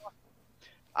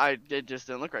 Yeah. It just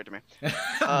didn't look right to me. Is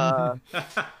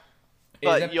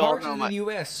But that you all part know of my the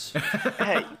U.S.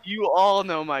 hey, you all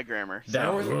know my grammar. So, That-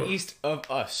 north and east of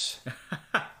us,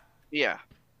 yeah.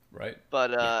 right?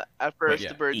 But at first, yeah,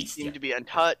 the birds east, seemed yeah. to be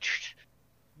untouched.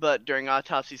 But during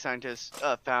autopsy, scientists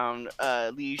found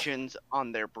lesions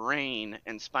on their brain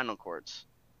and spinal cords.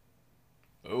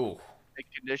 Oh, A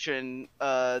condition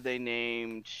they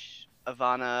named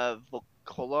Avana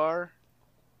Vocolar.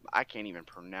 I can't even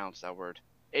pronounce that word.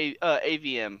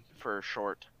 AVM for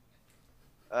short.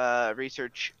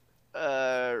 Researchers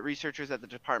at the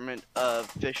Department of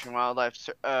Fish and Wildlife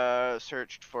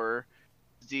searched for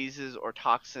diseases or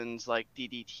toxins like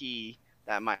DDT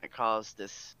that might cause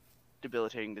this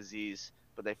debilitating disease,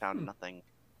 but they found nothing.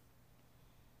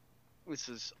 This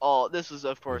is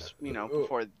of course,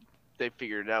 before they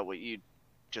figured out what you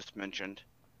just mentioned.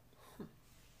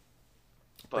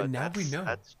 But now we that's-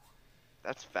 know.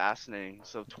 That's fascinating.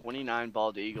 So 29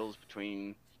 bald eagles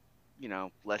between,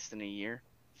 less than a year,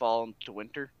 fall to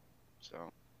winter.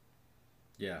 So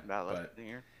Yeah. about less But than a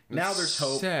year. now there's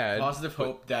hope. Sad, Positive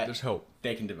hope that there's hope.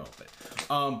 they can develop it.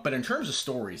 But in terms of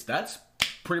stories, that's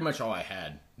pretty much all I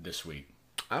had this week.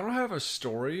 I don't have a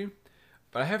story,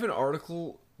 but I have an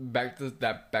article back to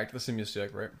the stimulus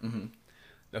check, right? Mm-hmm.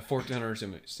 The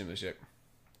 1,400 stimulus check.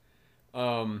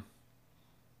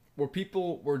 Where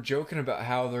people were joking about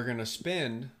how they're gonna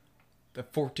spend the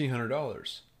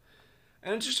 $1,400,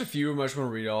 and it's just a few of them I just want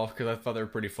to read off because I thought they were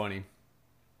pretty funny.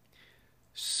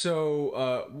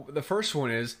 So the first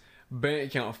one is bank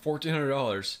account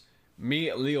 $1,400. Me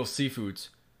at Legal Seafoods.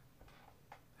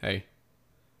 Hey.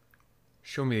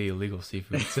 Show me the illegal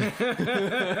seafoods.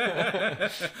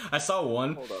 I saw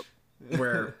one Hold up.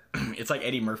 where it's like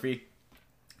Eddie Murphy.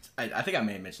 I think I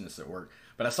may have mentioned this at work,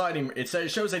 but I saw it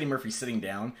shows Eddie Murphy sitting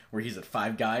down where he's at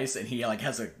Five Guys and he like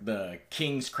has the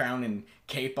king's crown and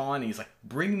cape on. And he's like,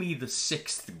 "Bring me the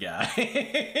sixth guy."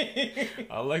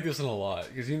 I like this one a lot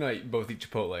because both eat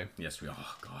Chipotle. Yes, we.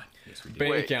 Oh God, yes we do.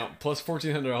 Bank Wait. account plus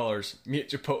 $1,400. Me at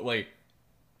Chipotle.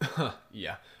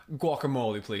 Yeah,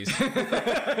 guacamole, please.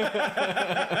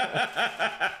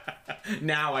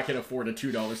 Now I can afford a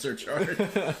 $2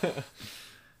 surcharge.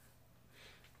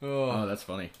 Oh, that's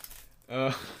funny.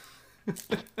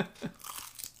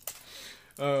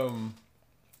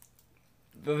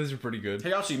 Those are pretty good.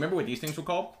 Hey, also, you remember what these things were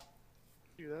called?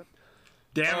 Do that.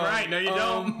 Damn right. No, you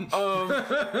don't.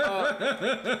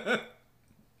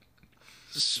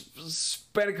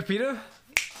 Spanakopita?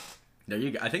 There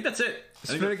you go. I think that's it.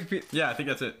 Spanakopita. Yeah, I think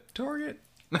that's it. Target.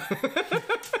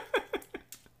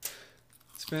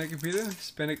 Spanakopita?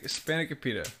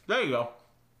 Spanakopita. There you go.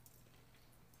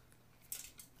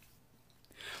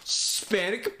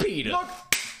 Spanakopita. Look.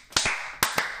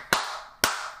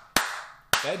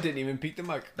 That didn't even peak the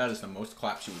mic. That is the most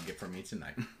claps you would get from me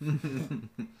tonight.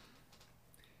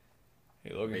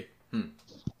 Hey, Logan. Wait.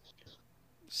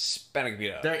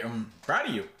 Spanakopita. There, I'm proud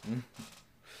of you.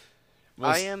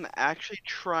 I am actually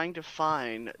trying to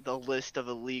find the list of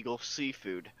illegal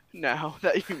seafood now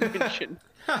that you mentioned.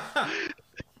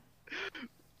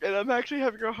 And I'm actually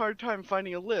having a hard time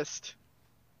finding a list.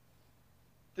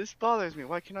 This bothers me.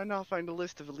 Why can I not find a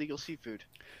list of illegal seafood?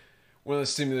 When the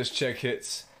stimulus check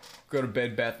hits, go to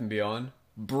Bed Bath & Beyond.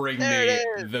 Bring There me it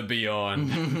is. the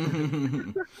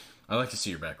Beyond. I like to see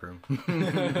your back room.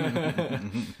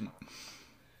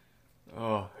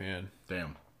 Oh, man.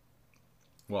 Damn.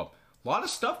 Well, a lot of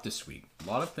stuff this week. A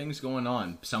lot of things going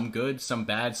on. Some good, some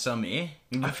bad, some eh.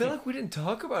 I feel like we didn't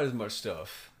talk about as much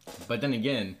stuff. But then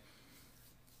again,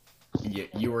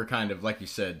 you were kind of, like you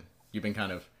said, you've been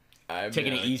kind of I've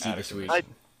taking been it easy out of this week. I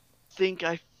think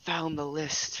I found the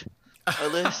list. A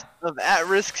list of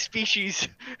at-risk species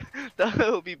that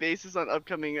will be basis on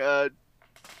upcoming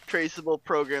traceable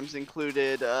programs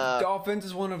included Dolphins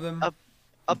is one of them.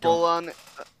 Abalone,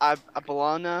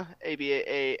 Abalone,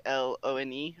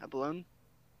 Abalone, Abalone,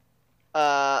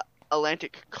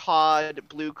 Atlantic cod,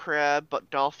 blue crab, but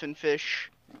dolphin fish,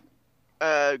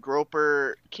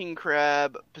 groper, king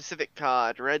crab, Pacific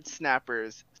cod, red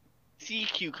snappers, sea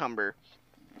cucumber,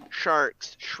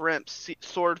 sharks, shrimps,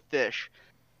 swordfish,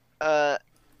 albacore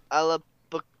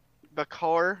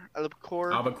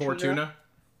tuna.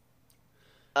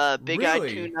 big eye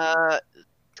Really? tuna,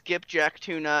 skipjack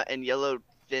tuna, and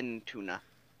yellowfin tuna.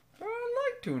 I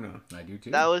like tuna. I do too.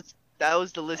 That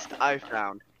was the list I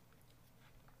found.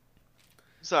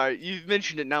 Sorry, you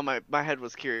mentioned it. Now my head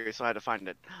was curious, so I had to find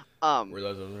it.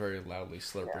 Realized I was very loudly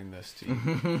slurping this tea.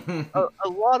 A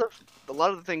lot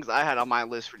of the things I had on my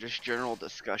list were just general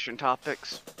discussion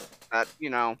topics that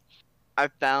I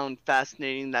found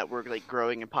fascinating that were like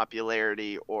growing in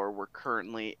popularity or were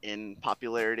currently in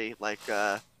popularity, like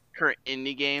current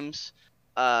indie games,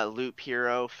 Loop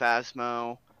Hero,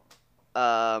 Phasmo,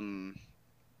 um,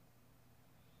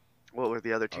 what were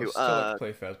the other I two? would still like to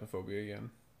play Phasmophobia again.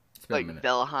 It's been a Like minute.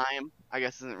 Valheim, I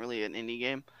guess isn't really an indie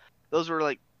game. Those were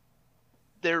like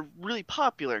they're really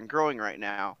popular and growing right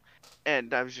now,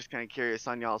 and I was just kind of curious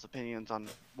on y'all's opinions on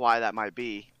why that might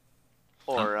be,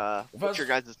 or what your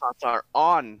guys' thoughts are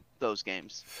on those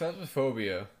games.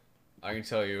 Phasmophobia, I can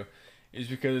tell you, is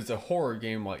because it's a horror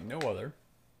game like no other.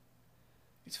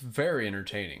 It's very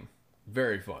entertaining,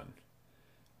 very fun,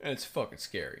 and it's fucking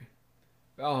scary.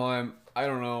 Valheim, I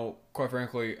don't know. Quite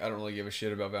frankly, I don't really give a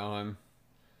shit about Valheim.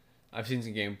 I've seen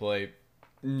some gameplay,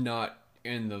 not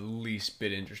in the least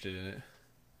bit interested in it.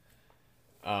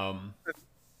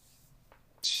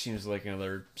 Seems like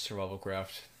another survival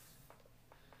craft.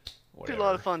 It's a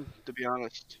lot of fun, to be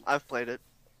honest. I've played it.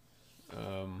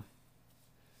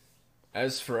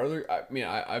 As for other, I mean,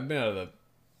 I've been out of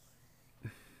the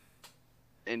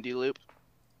Indie Loop.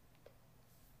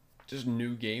 just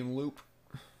new game loop.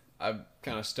 I've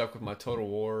kind of stuck with my Total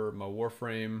War, my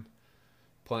Warframe,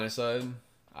 PlanetSide.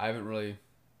 I haven't really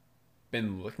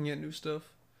been looking at new stuff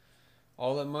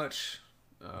all that much.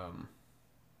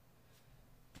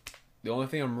 The only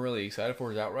thing I'm really excited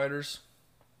for is Outriders.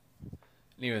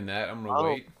 And even that, I'm gonna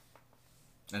wait.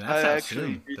 And I that's out actually-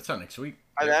 soon. That's out next week.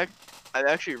 I've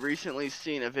actually recently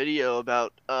seen a video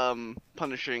about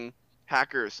punishing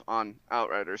hackers on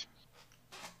Outriders.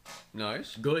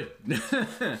 Nice. Good.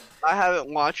 I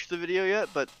haven't watched the video yet,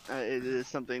 but it is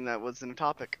something that was in a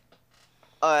topic.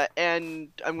 And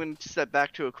I'm going to step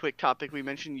back to a quick topic we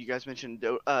mentioned. You guys mentioned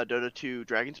Dota 2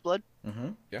 Dragon's Blood. Mm-hmm.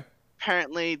 Yeah.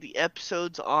 Apparently, the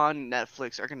episodes on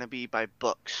Netflix are going to be by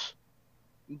books.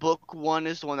 Book 1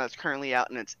 is the one that's currently out,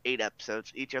 and it's 8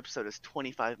 episodes. Each episode is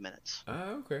 25 minutes,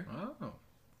 Okay. Oh,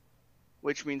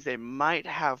 which means they might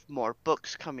have more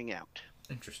books coming out.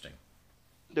 interesting.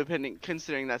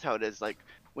 Considering that's how it is. Like,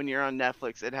 when you're on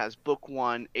Netflix, it has book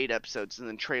 1, 8 episodes, and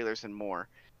then trailers and more.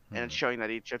 And it's showing that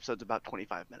each episode's about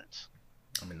 25 minutes.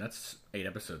 I mean, that's 8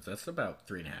 episodes. That's about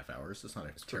 3.5 hours. That's not a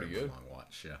pretty terribly good. long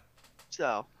watch. Yeah.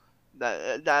 So,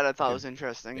 that I thought was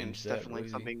interesting, and binge it's that definitely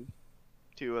easy. something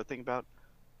to think about.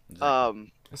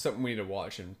 Exactly. That's something we need to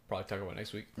watch and probably talk about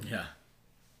next week. Yeah.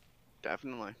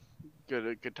 Definitely.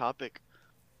 Good topic.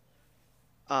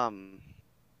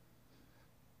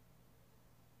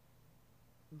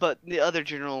 But the other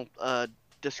general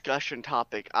discussion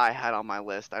topic I had on my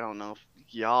list, I don't know if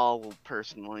y'all will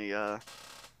personally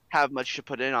have much to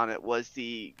put in on it, was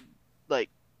the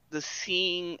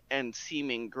seeing and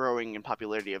seeming growing in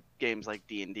popularity of games like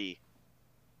D&D.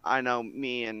 I know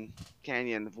me and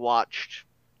Canyon have watched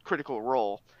Critical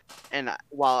Role, and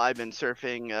while I've been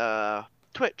surfing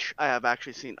Twitch, I have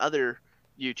actually seen other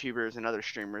YouTubers and other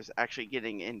streamers actually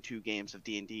getting into games of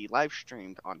D&D live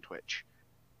streamed on Twitch.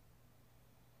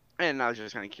 And I was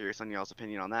just kind of curious on y'all's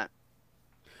opinion on that.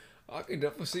 I can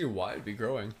definitely see why it'd be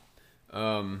growing.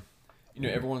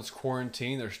 Everyone's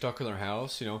quarantined; they're stuck in their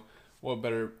house. What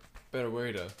better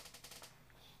way to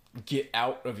get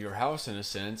out of your house in a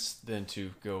sense than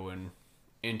to go and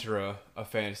enter a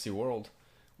fantasy world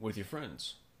with your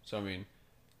friends. So I mean,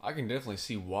 I can definitely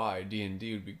see why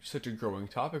D&D would be such a growing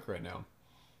topic right now.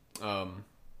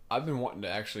 I've been wanting to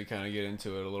actually kind of get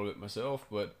into it a little bit myself,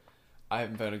 but I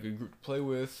haven't found a good group to play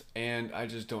with, and I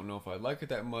just don't know if I like it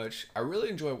that much. I really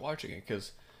enjoy watching it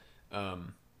because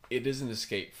it is an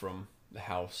escape from the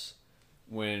house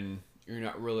when you're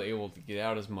not really able to get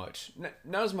out as much.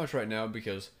 Not as much right now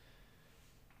because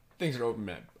things are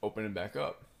opening back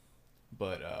up.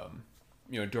 But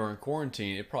during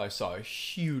quarantine, it probably saw a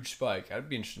huge spike. I'd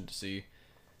be interested to see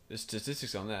the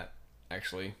statistics on that.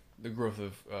 Actually, the growth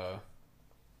of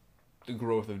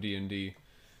D&D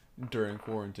during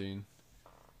quarantine.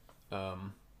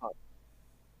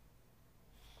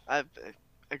 I've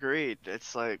agreed.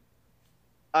 It's like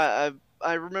I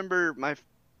remember my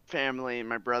family and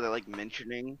my brother like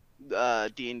mentioning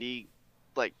D&D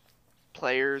like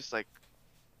players, like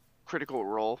Critical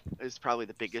Role is probably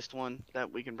the biggest one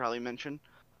that we can probably mention.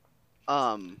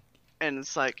 And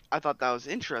it's like I thought that was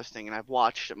interesting, and I've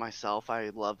watched it myself. I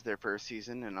loved their first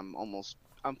season, and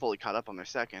I'm fully caught up on their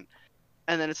second.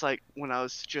 And then it's like when I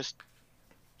was just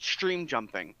stream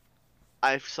jumping,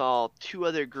 I saw 2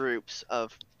 other groups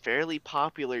of fairly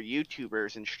popular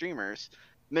YouTubers and streamers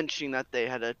mentioning that they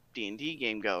had a D&D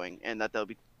game going and that they'll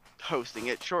be hosting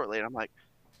it shortly. And I'm like,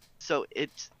 so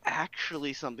it's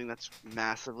actually something that's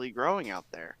massively growing out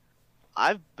there.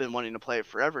 I've been wanting to play it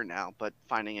forever now, but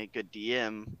finding a good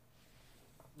DM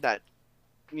that,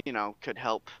 could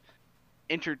help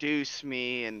introduce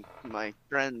me and my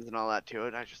friends and all that to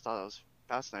it, I just thought that was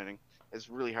fascinating. It's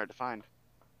really hard to find.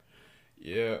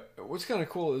 Yeah, what's kind of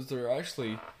cool is there are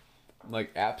actually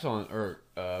like apps on or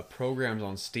programs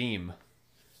on Steam,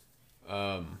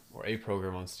 or a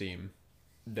program on Steam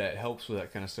that helps with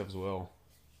that kind of stuff as well.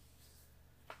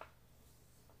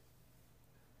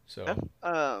 So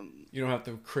you don't have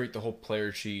to create the whole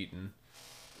player sheet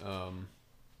and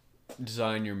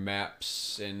design your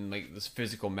maps and like this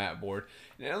physical map board.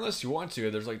 And unless you want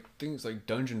to, there's like things like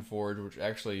Dungeon Forge, which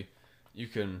actually you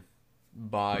can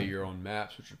buy your own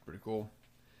maps, which is pretty cool.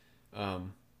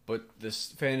 But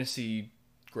this Fantasy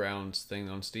Grounds thing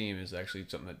on Steam is actually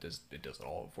something that does it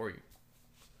all for you.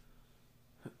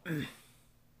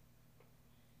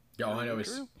 Yeah, all I know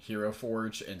is Hero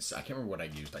Forge, and I can't remember what I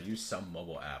used. I used some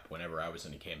mobile app whenever I was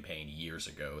in a campaign years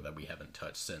ago that we haven't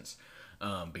touched since,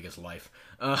 because life.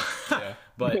 Yeah.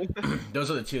 But those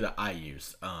are the two that I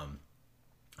used.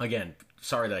 Again,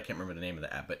 sorry that I can't remember the name of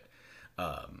the app, but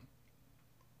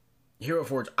Hero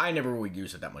Forge, I never really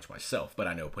used it that much myself, but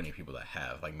I know plenty of people that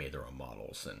have like made their own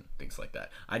models and things like that.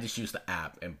 I just used the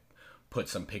app and put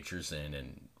some pictures in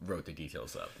and wrote the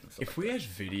details up. And stuff If we had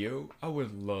video, I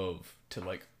would love to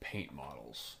like paint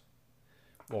models.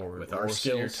 Or with our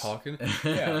sitting here skills, talking,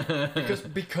 yeah,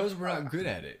 because we're not good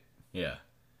at it. Yeah,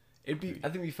 I think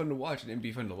it'd be fun to watch and it'd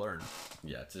be fun to learn.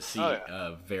 yeah, to see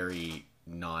a very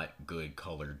not good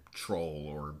colored troll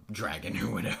or dragon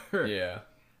or whatever. Yeah.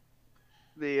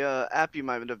 The app you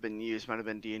might have been used might have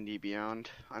been D&D Beyond.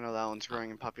 I know that one's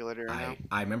growing in popularity right now.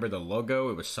 I remember the logo.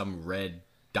 It was some red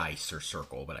dice or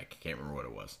circle, but I can't remember what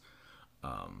it was.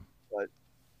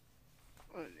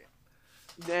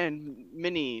 Then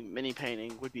mini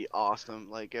painting would be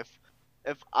awesome. Like if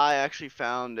I actually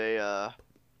found a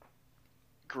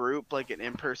group, like an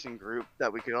in-person group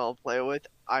that we could all play with,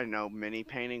 I know mini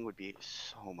painting would be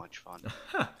so much fun.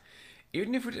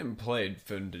 Even if we didn't play, it'd be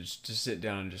fun to just sit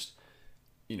down and just,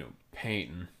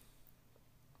 paint and,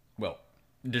 well,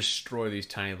 destroy these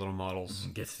tiny little models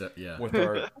with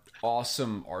our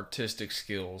awesome artistic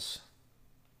skills.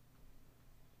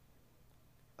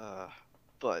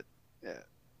 But yeah,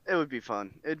 it would be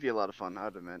fun. It'd be a lot of fun,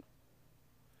 I'd admit.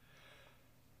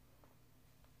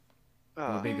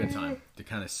 It would be a good time to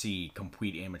kind of see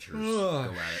complete amateurs go at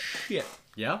it. Shit.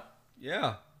 Yeah?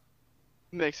 Yeah.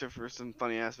 Makes it for some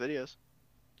funny ass videos.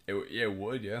 It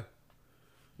would, yeah.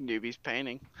 Newbies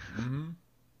painting. Mm-hmm.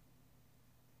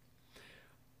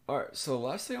 Alright, so the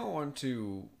last thing I want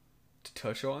to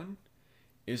touch on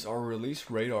is our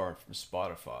release radar from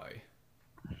Spotify.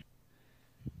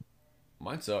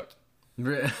 Mine sucked.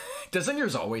 Doesn't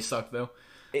yours always suck, though?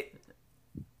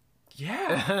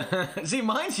 Yeah. See,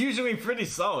 mine's usually pretty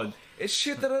solid. It's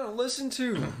shit that I don't listen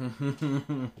to.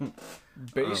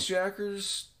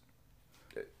 Bassjackers,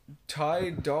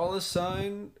 Ty Dolla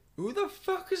Sign. Who the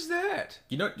fuck is that?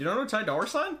 You don't know Ty Dolla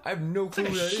Sign? I have no It's clue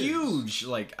like who a that is. huge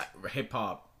hip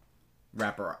hop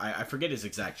rapper. I forget his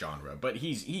exact genre, but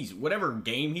he's whatever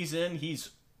game he's in, he's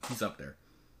up there.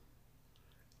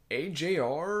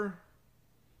 AJR.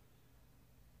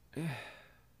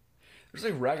 There's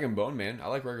like Rag and Bone Man. I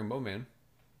like Rag and Bone Man.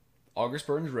 August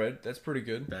Burns Red. That's pretty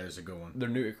good. That is a good one. Their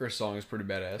new Icarus song is pretty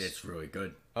badass. It's really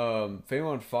good. Fame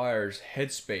on Fire's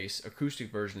Headspace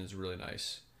acoustic version is really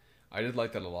nice. I did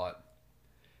like that a lot.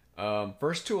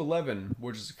 First to 11,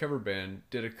 which is a cover band,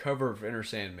 did a cover of Enter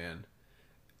Sandman.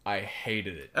 I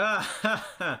hated it.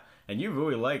 And you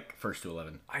really like First to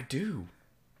 11. I do.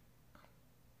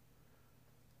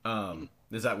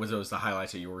 Was those the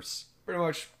highlights of yours? Pretty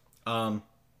much.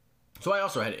 So I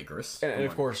also had Icarus. And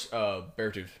of course,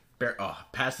 Beartooth.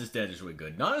 Past is Dead is really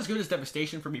good. Not as good as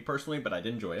Devastation for me personally, but I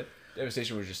did enjoy it.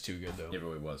 Devastation was just too good, though. It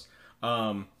really was.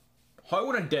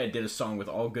 Hollywood Undead did a song with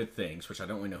All Good Things, which I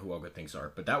don't really know who All Good Things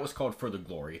are, but that was called For the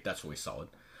Glory. That's really solid.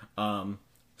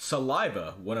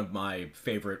 Saliva, one of my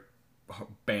favorite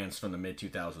bands from the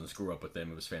mid-2000s, grew up with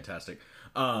them. It was fantastic.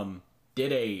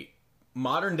 Did a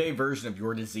modern-day version of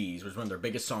Your Disease, which was one of their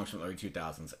biggest songs from the early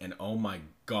 2000s, and oh my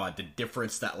god, the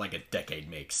difference that like a decade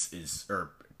makes is, or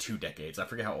 2 decades. I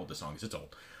forget how old the song is. It's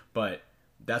old. But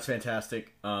that's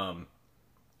fantastic.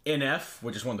 NF,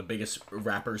 which is one of the biggest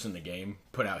rappers in the game,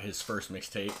 put out his first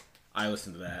mixtape. I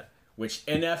listened to that. Which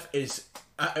NF is...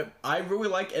 I really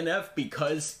like NF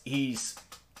because he's...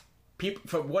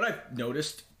 From what I've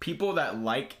noticed, people that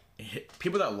like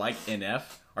NF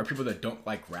are people that don't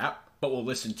like rap. but will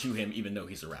listen to him even though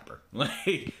he's a rapper.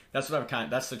 Like that's the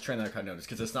trend that I kind of noticed,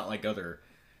 because it's not like other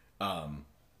kind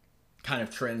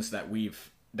of trends that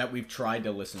we've tried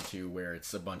to listen to, where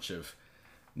it's a bunch of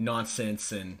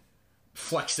nonsense and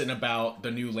flexing about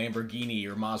the new Lamborghini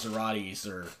or Maseratis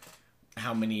or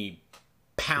how many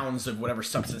pounds of whatever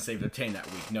substance they've obtained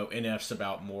that week. No, NF's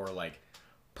about more like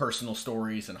personal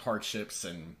stories and hardships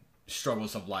and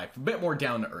struggles of life, a bit more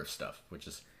down to earth stuff, which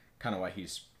is kind of why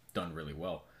he's done really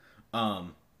well.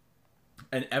 And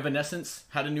Evanescence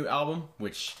had a new album,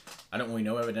 which I don't really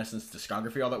know Evanescence's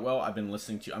discography all that well.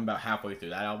 I'm about halfway through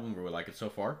that album. Really like it so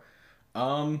far.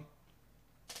 And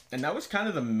that was kind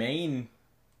of the main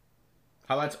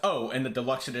highlights. Oh, and the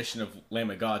deluxe edition of Lamb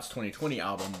of God's 2020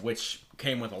 album, which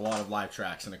came with a lot of live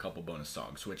tracks and a couple bonus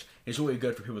songs, which is really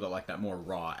good for people that like that more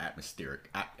raw, atmospheric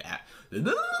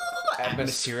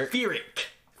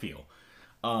feel.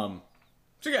 So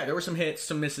yeah, there were some hits,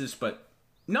 some misses, but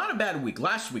not a bad week.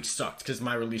 Last week sucked because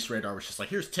my release radar was just like,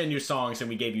 here's 10 new songs, and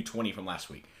we gave you 20 from last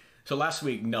week. So last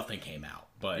week, nothing came out.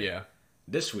 But Yeah.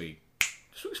 this week's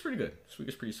pretty good. This week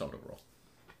is pretty solid overall.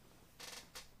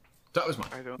 That was mine.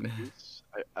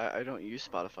 I don't use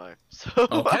Spotify, so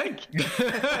Okay.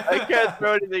 I can't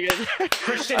throw anything in there.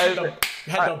 Christian had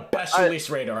the best release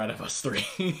radar out of us three.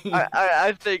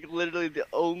 I think literally the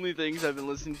only things I've been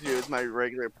listening to is my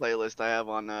regular playlist I have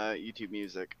on YouTube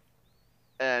Music.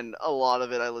 And a lot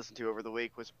of it I listened to over the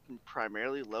week was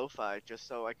primarily lo-fi, just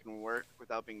so I can work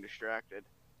without being distracted.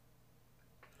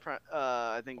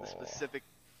 I think the specific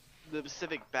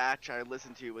batch I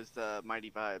listened to was the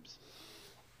Mighty Vibes.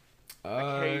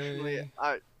 Occasionally,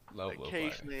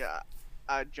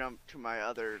 I jump to my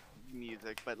other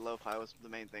music, but lo-fi was the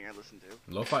main thing I listened to.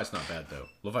 Lo-fi's not bad though.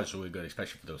 Lo-fi's really good,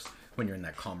 especially for those when you're in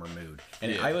that calmer mood.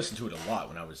 And Yeah. I listened to it a lot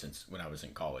when I was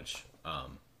in college.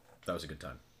 That was a good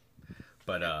time.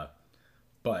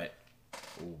 But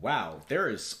wow, there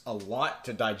is a lot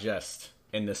to digest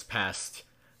in this past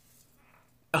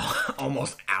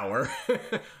almost hour.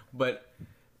 But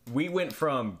we went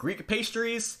from Greek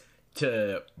pastries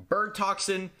to bird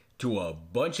toxin to a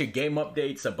bunch of game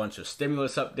updates, a bunch of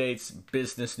stimulus updates,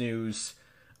 business news,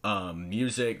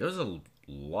 music. There's a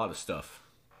lot of stuff.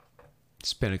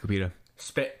 Spanakopita.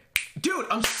 Dude,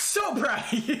 I'm so proud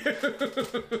of you.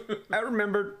 I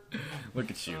remembered.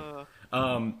 Look at you.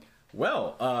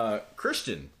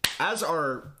 Christian, as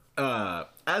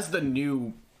the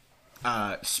new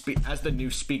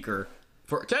speaker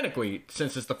for, technically,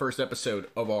 since it's the first episode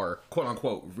of our quote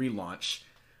unquote relaunch,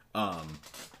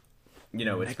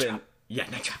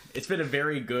 it's been a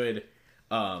very good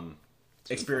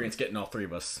experience getting all three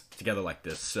of us together like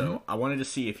this. So I wanted to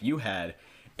see if you had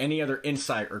any other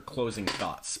insight or closing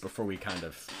thoughts before we kind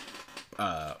of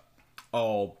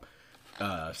all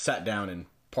sat down and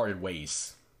parted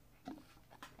ways.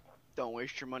 Don't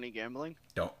waste your money gambling.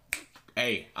 Don't.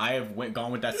 Hey, I have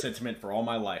gone with that sentiment for all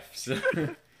my life. So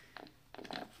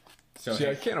See,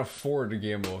 I can't afford to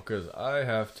gamble because I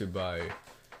have to buy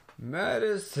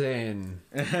medicine.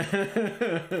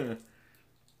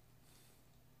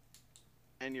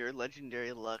 And your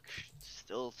legendary luck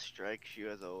still strikes you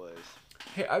as always.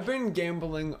 Hey, I've been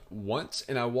gambling once,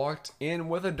 and I walked in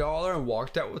with $1 and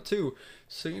walked out with $2.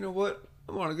 So you know what?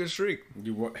 I'm on a good streak.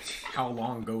 How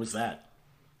long ago was that?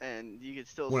 And you could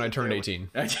still When I sit turned there 18.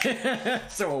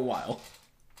 So a while.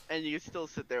 And you could still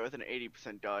sit there with an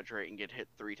 80% dodge rate and get hit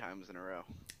 3 times in a row.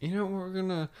 You know, we're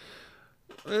gonna...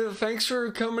 thanks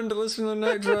for coming to listen to the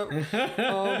Night Drop.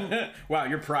 Wow,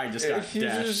 your pride just got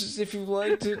dashed. If you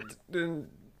liked it, then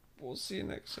we'll see you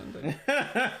next Sunday.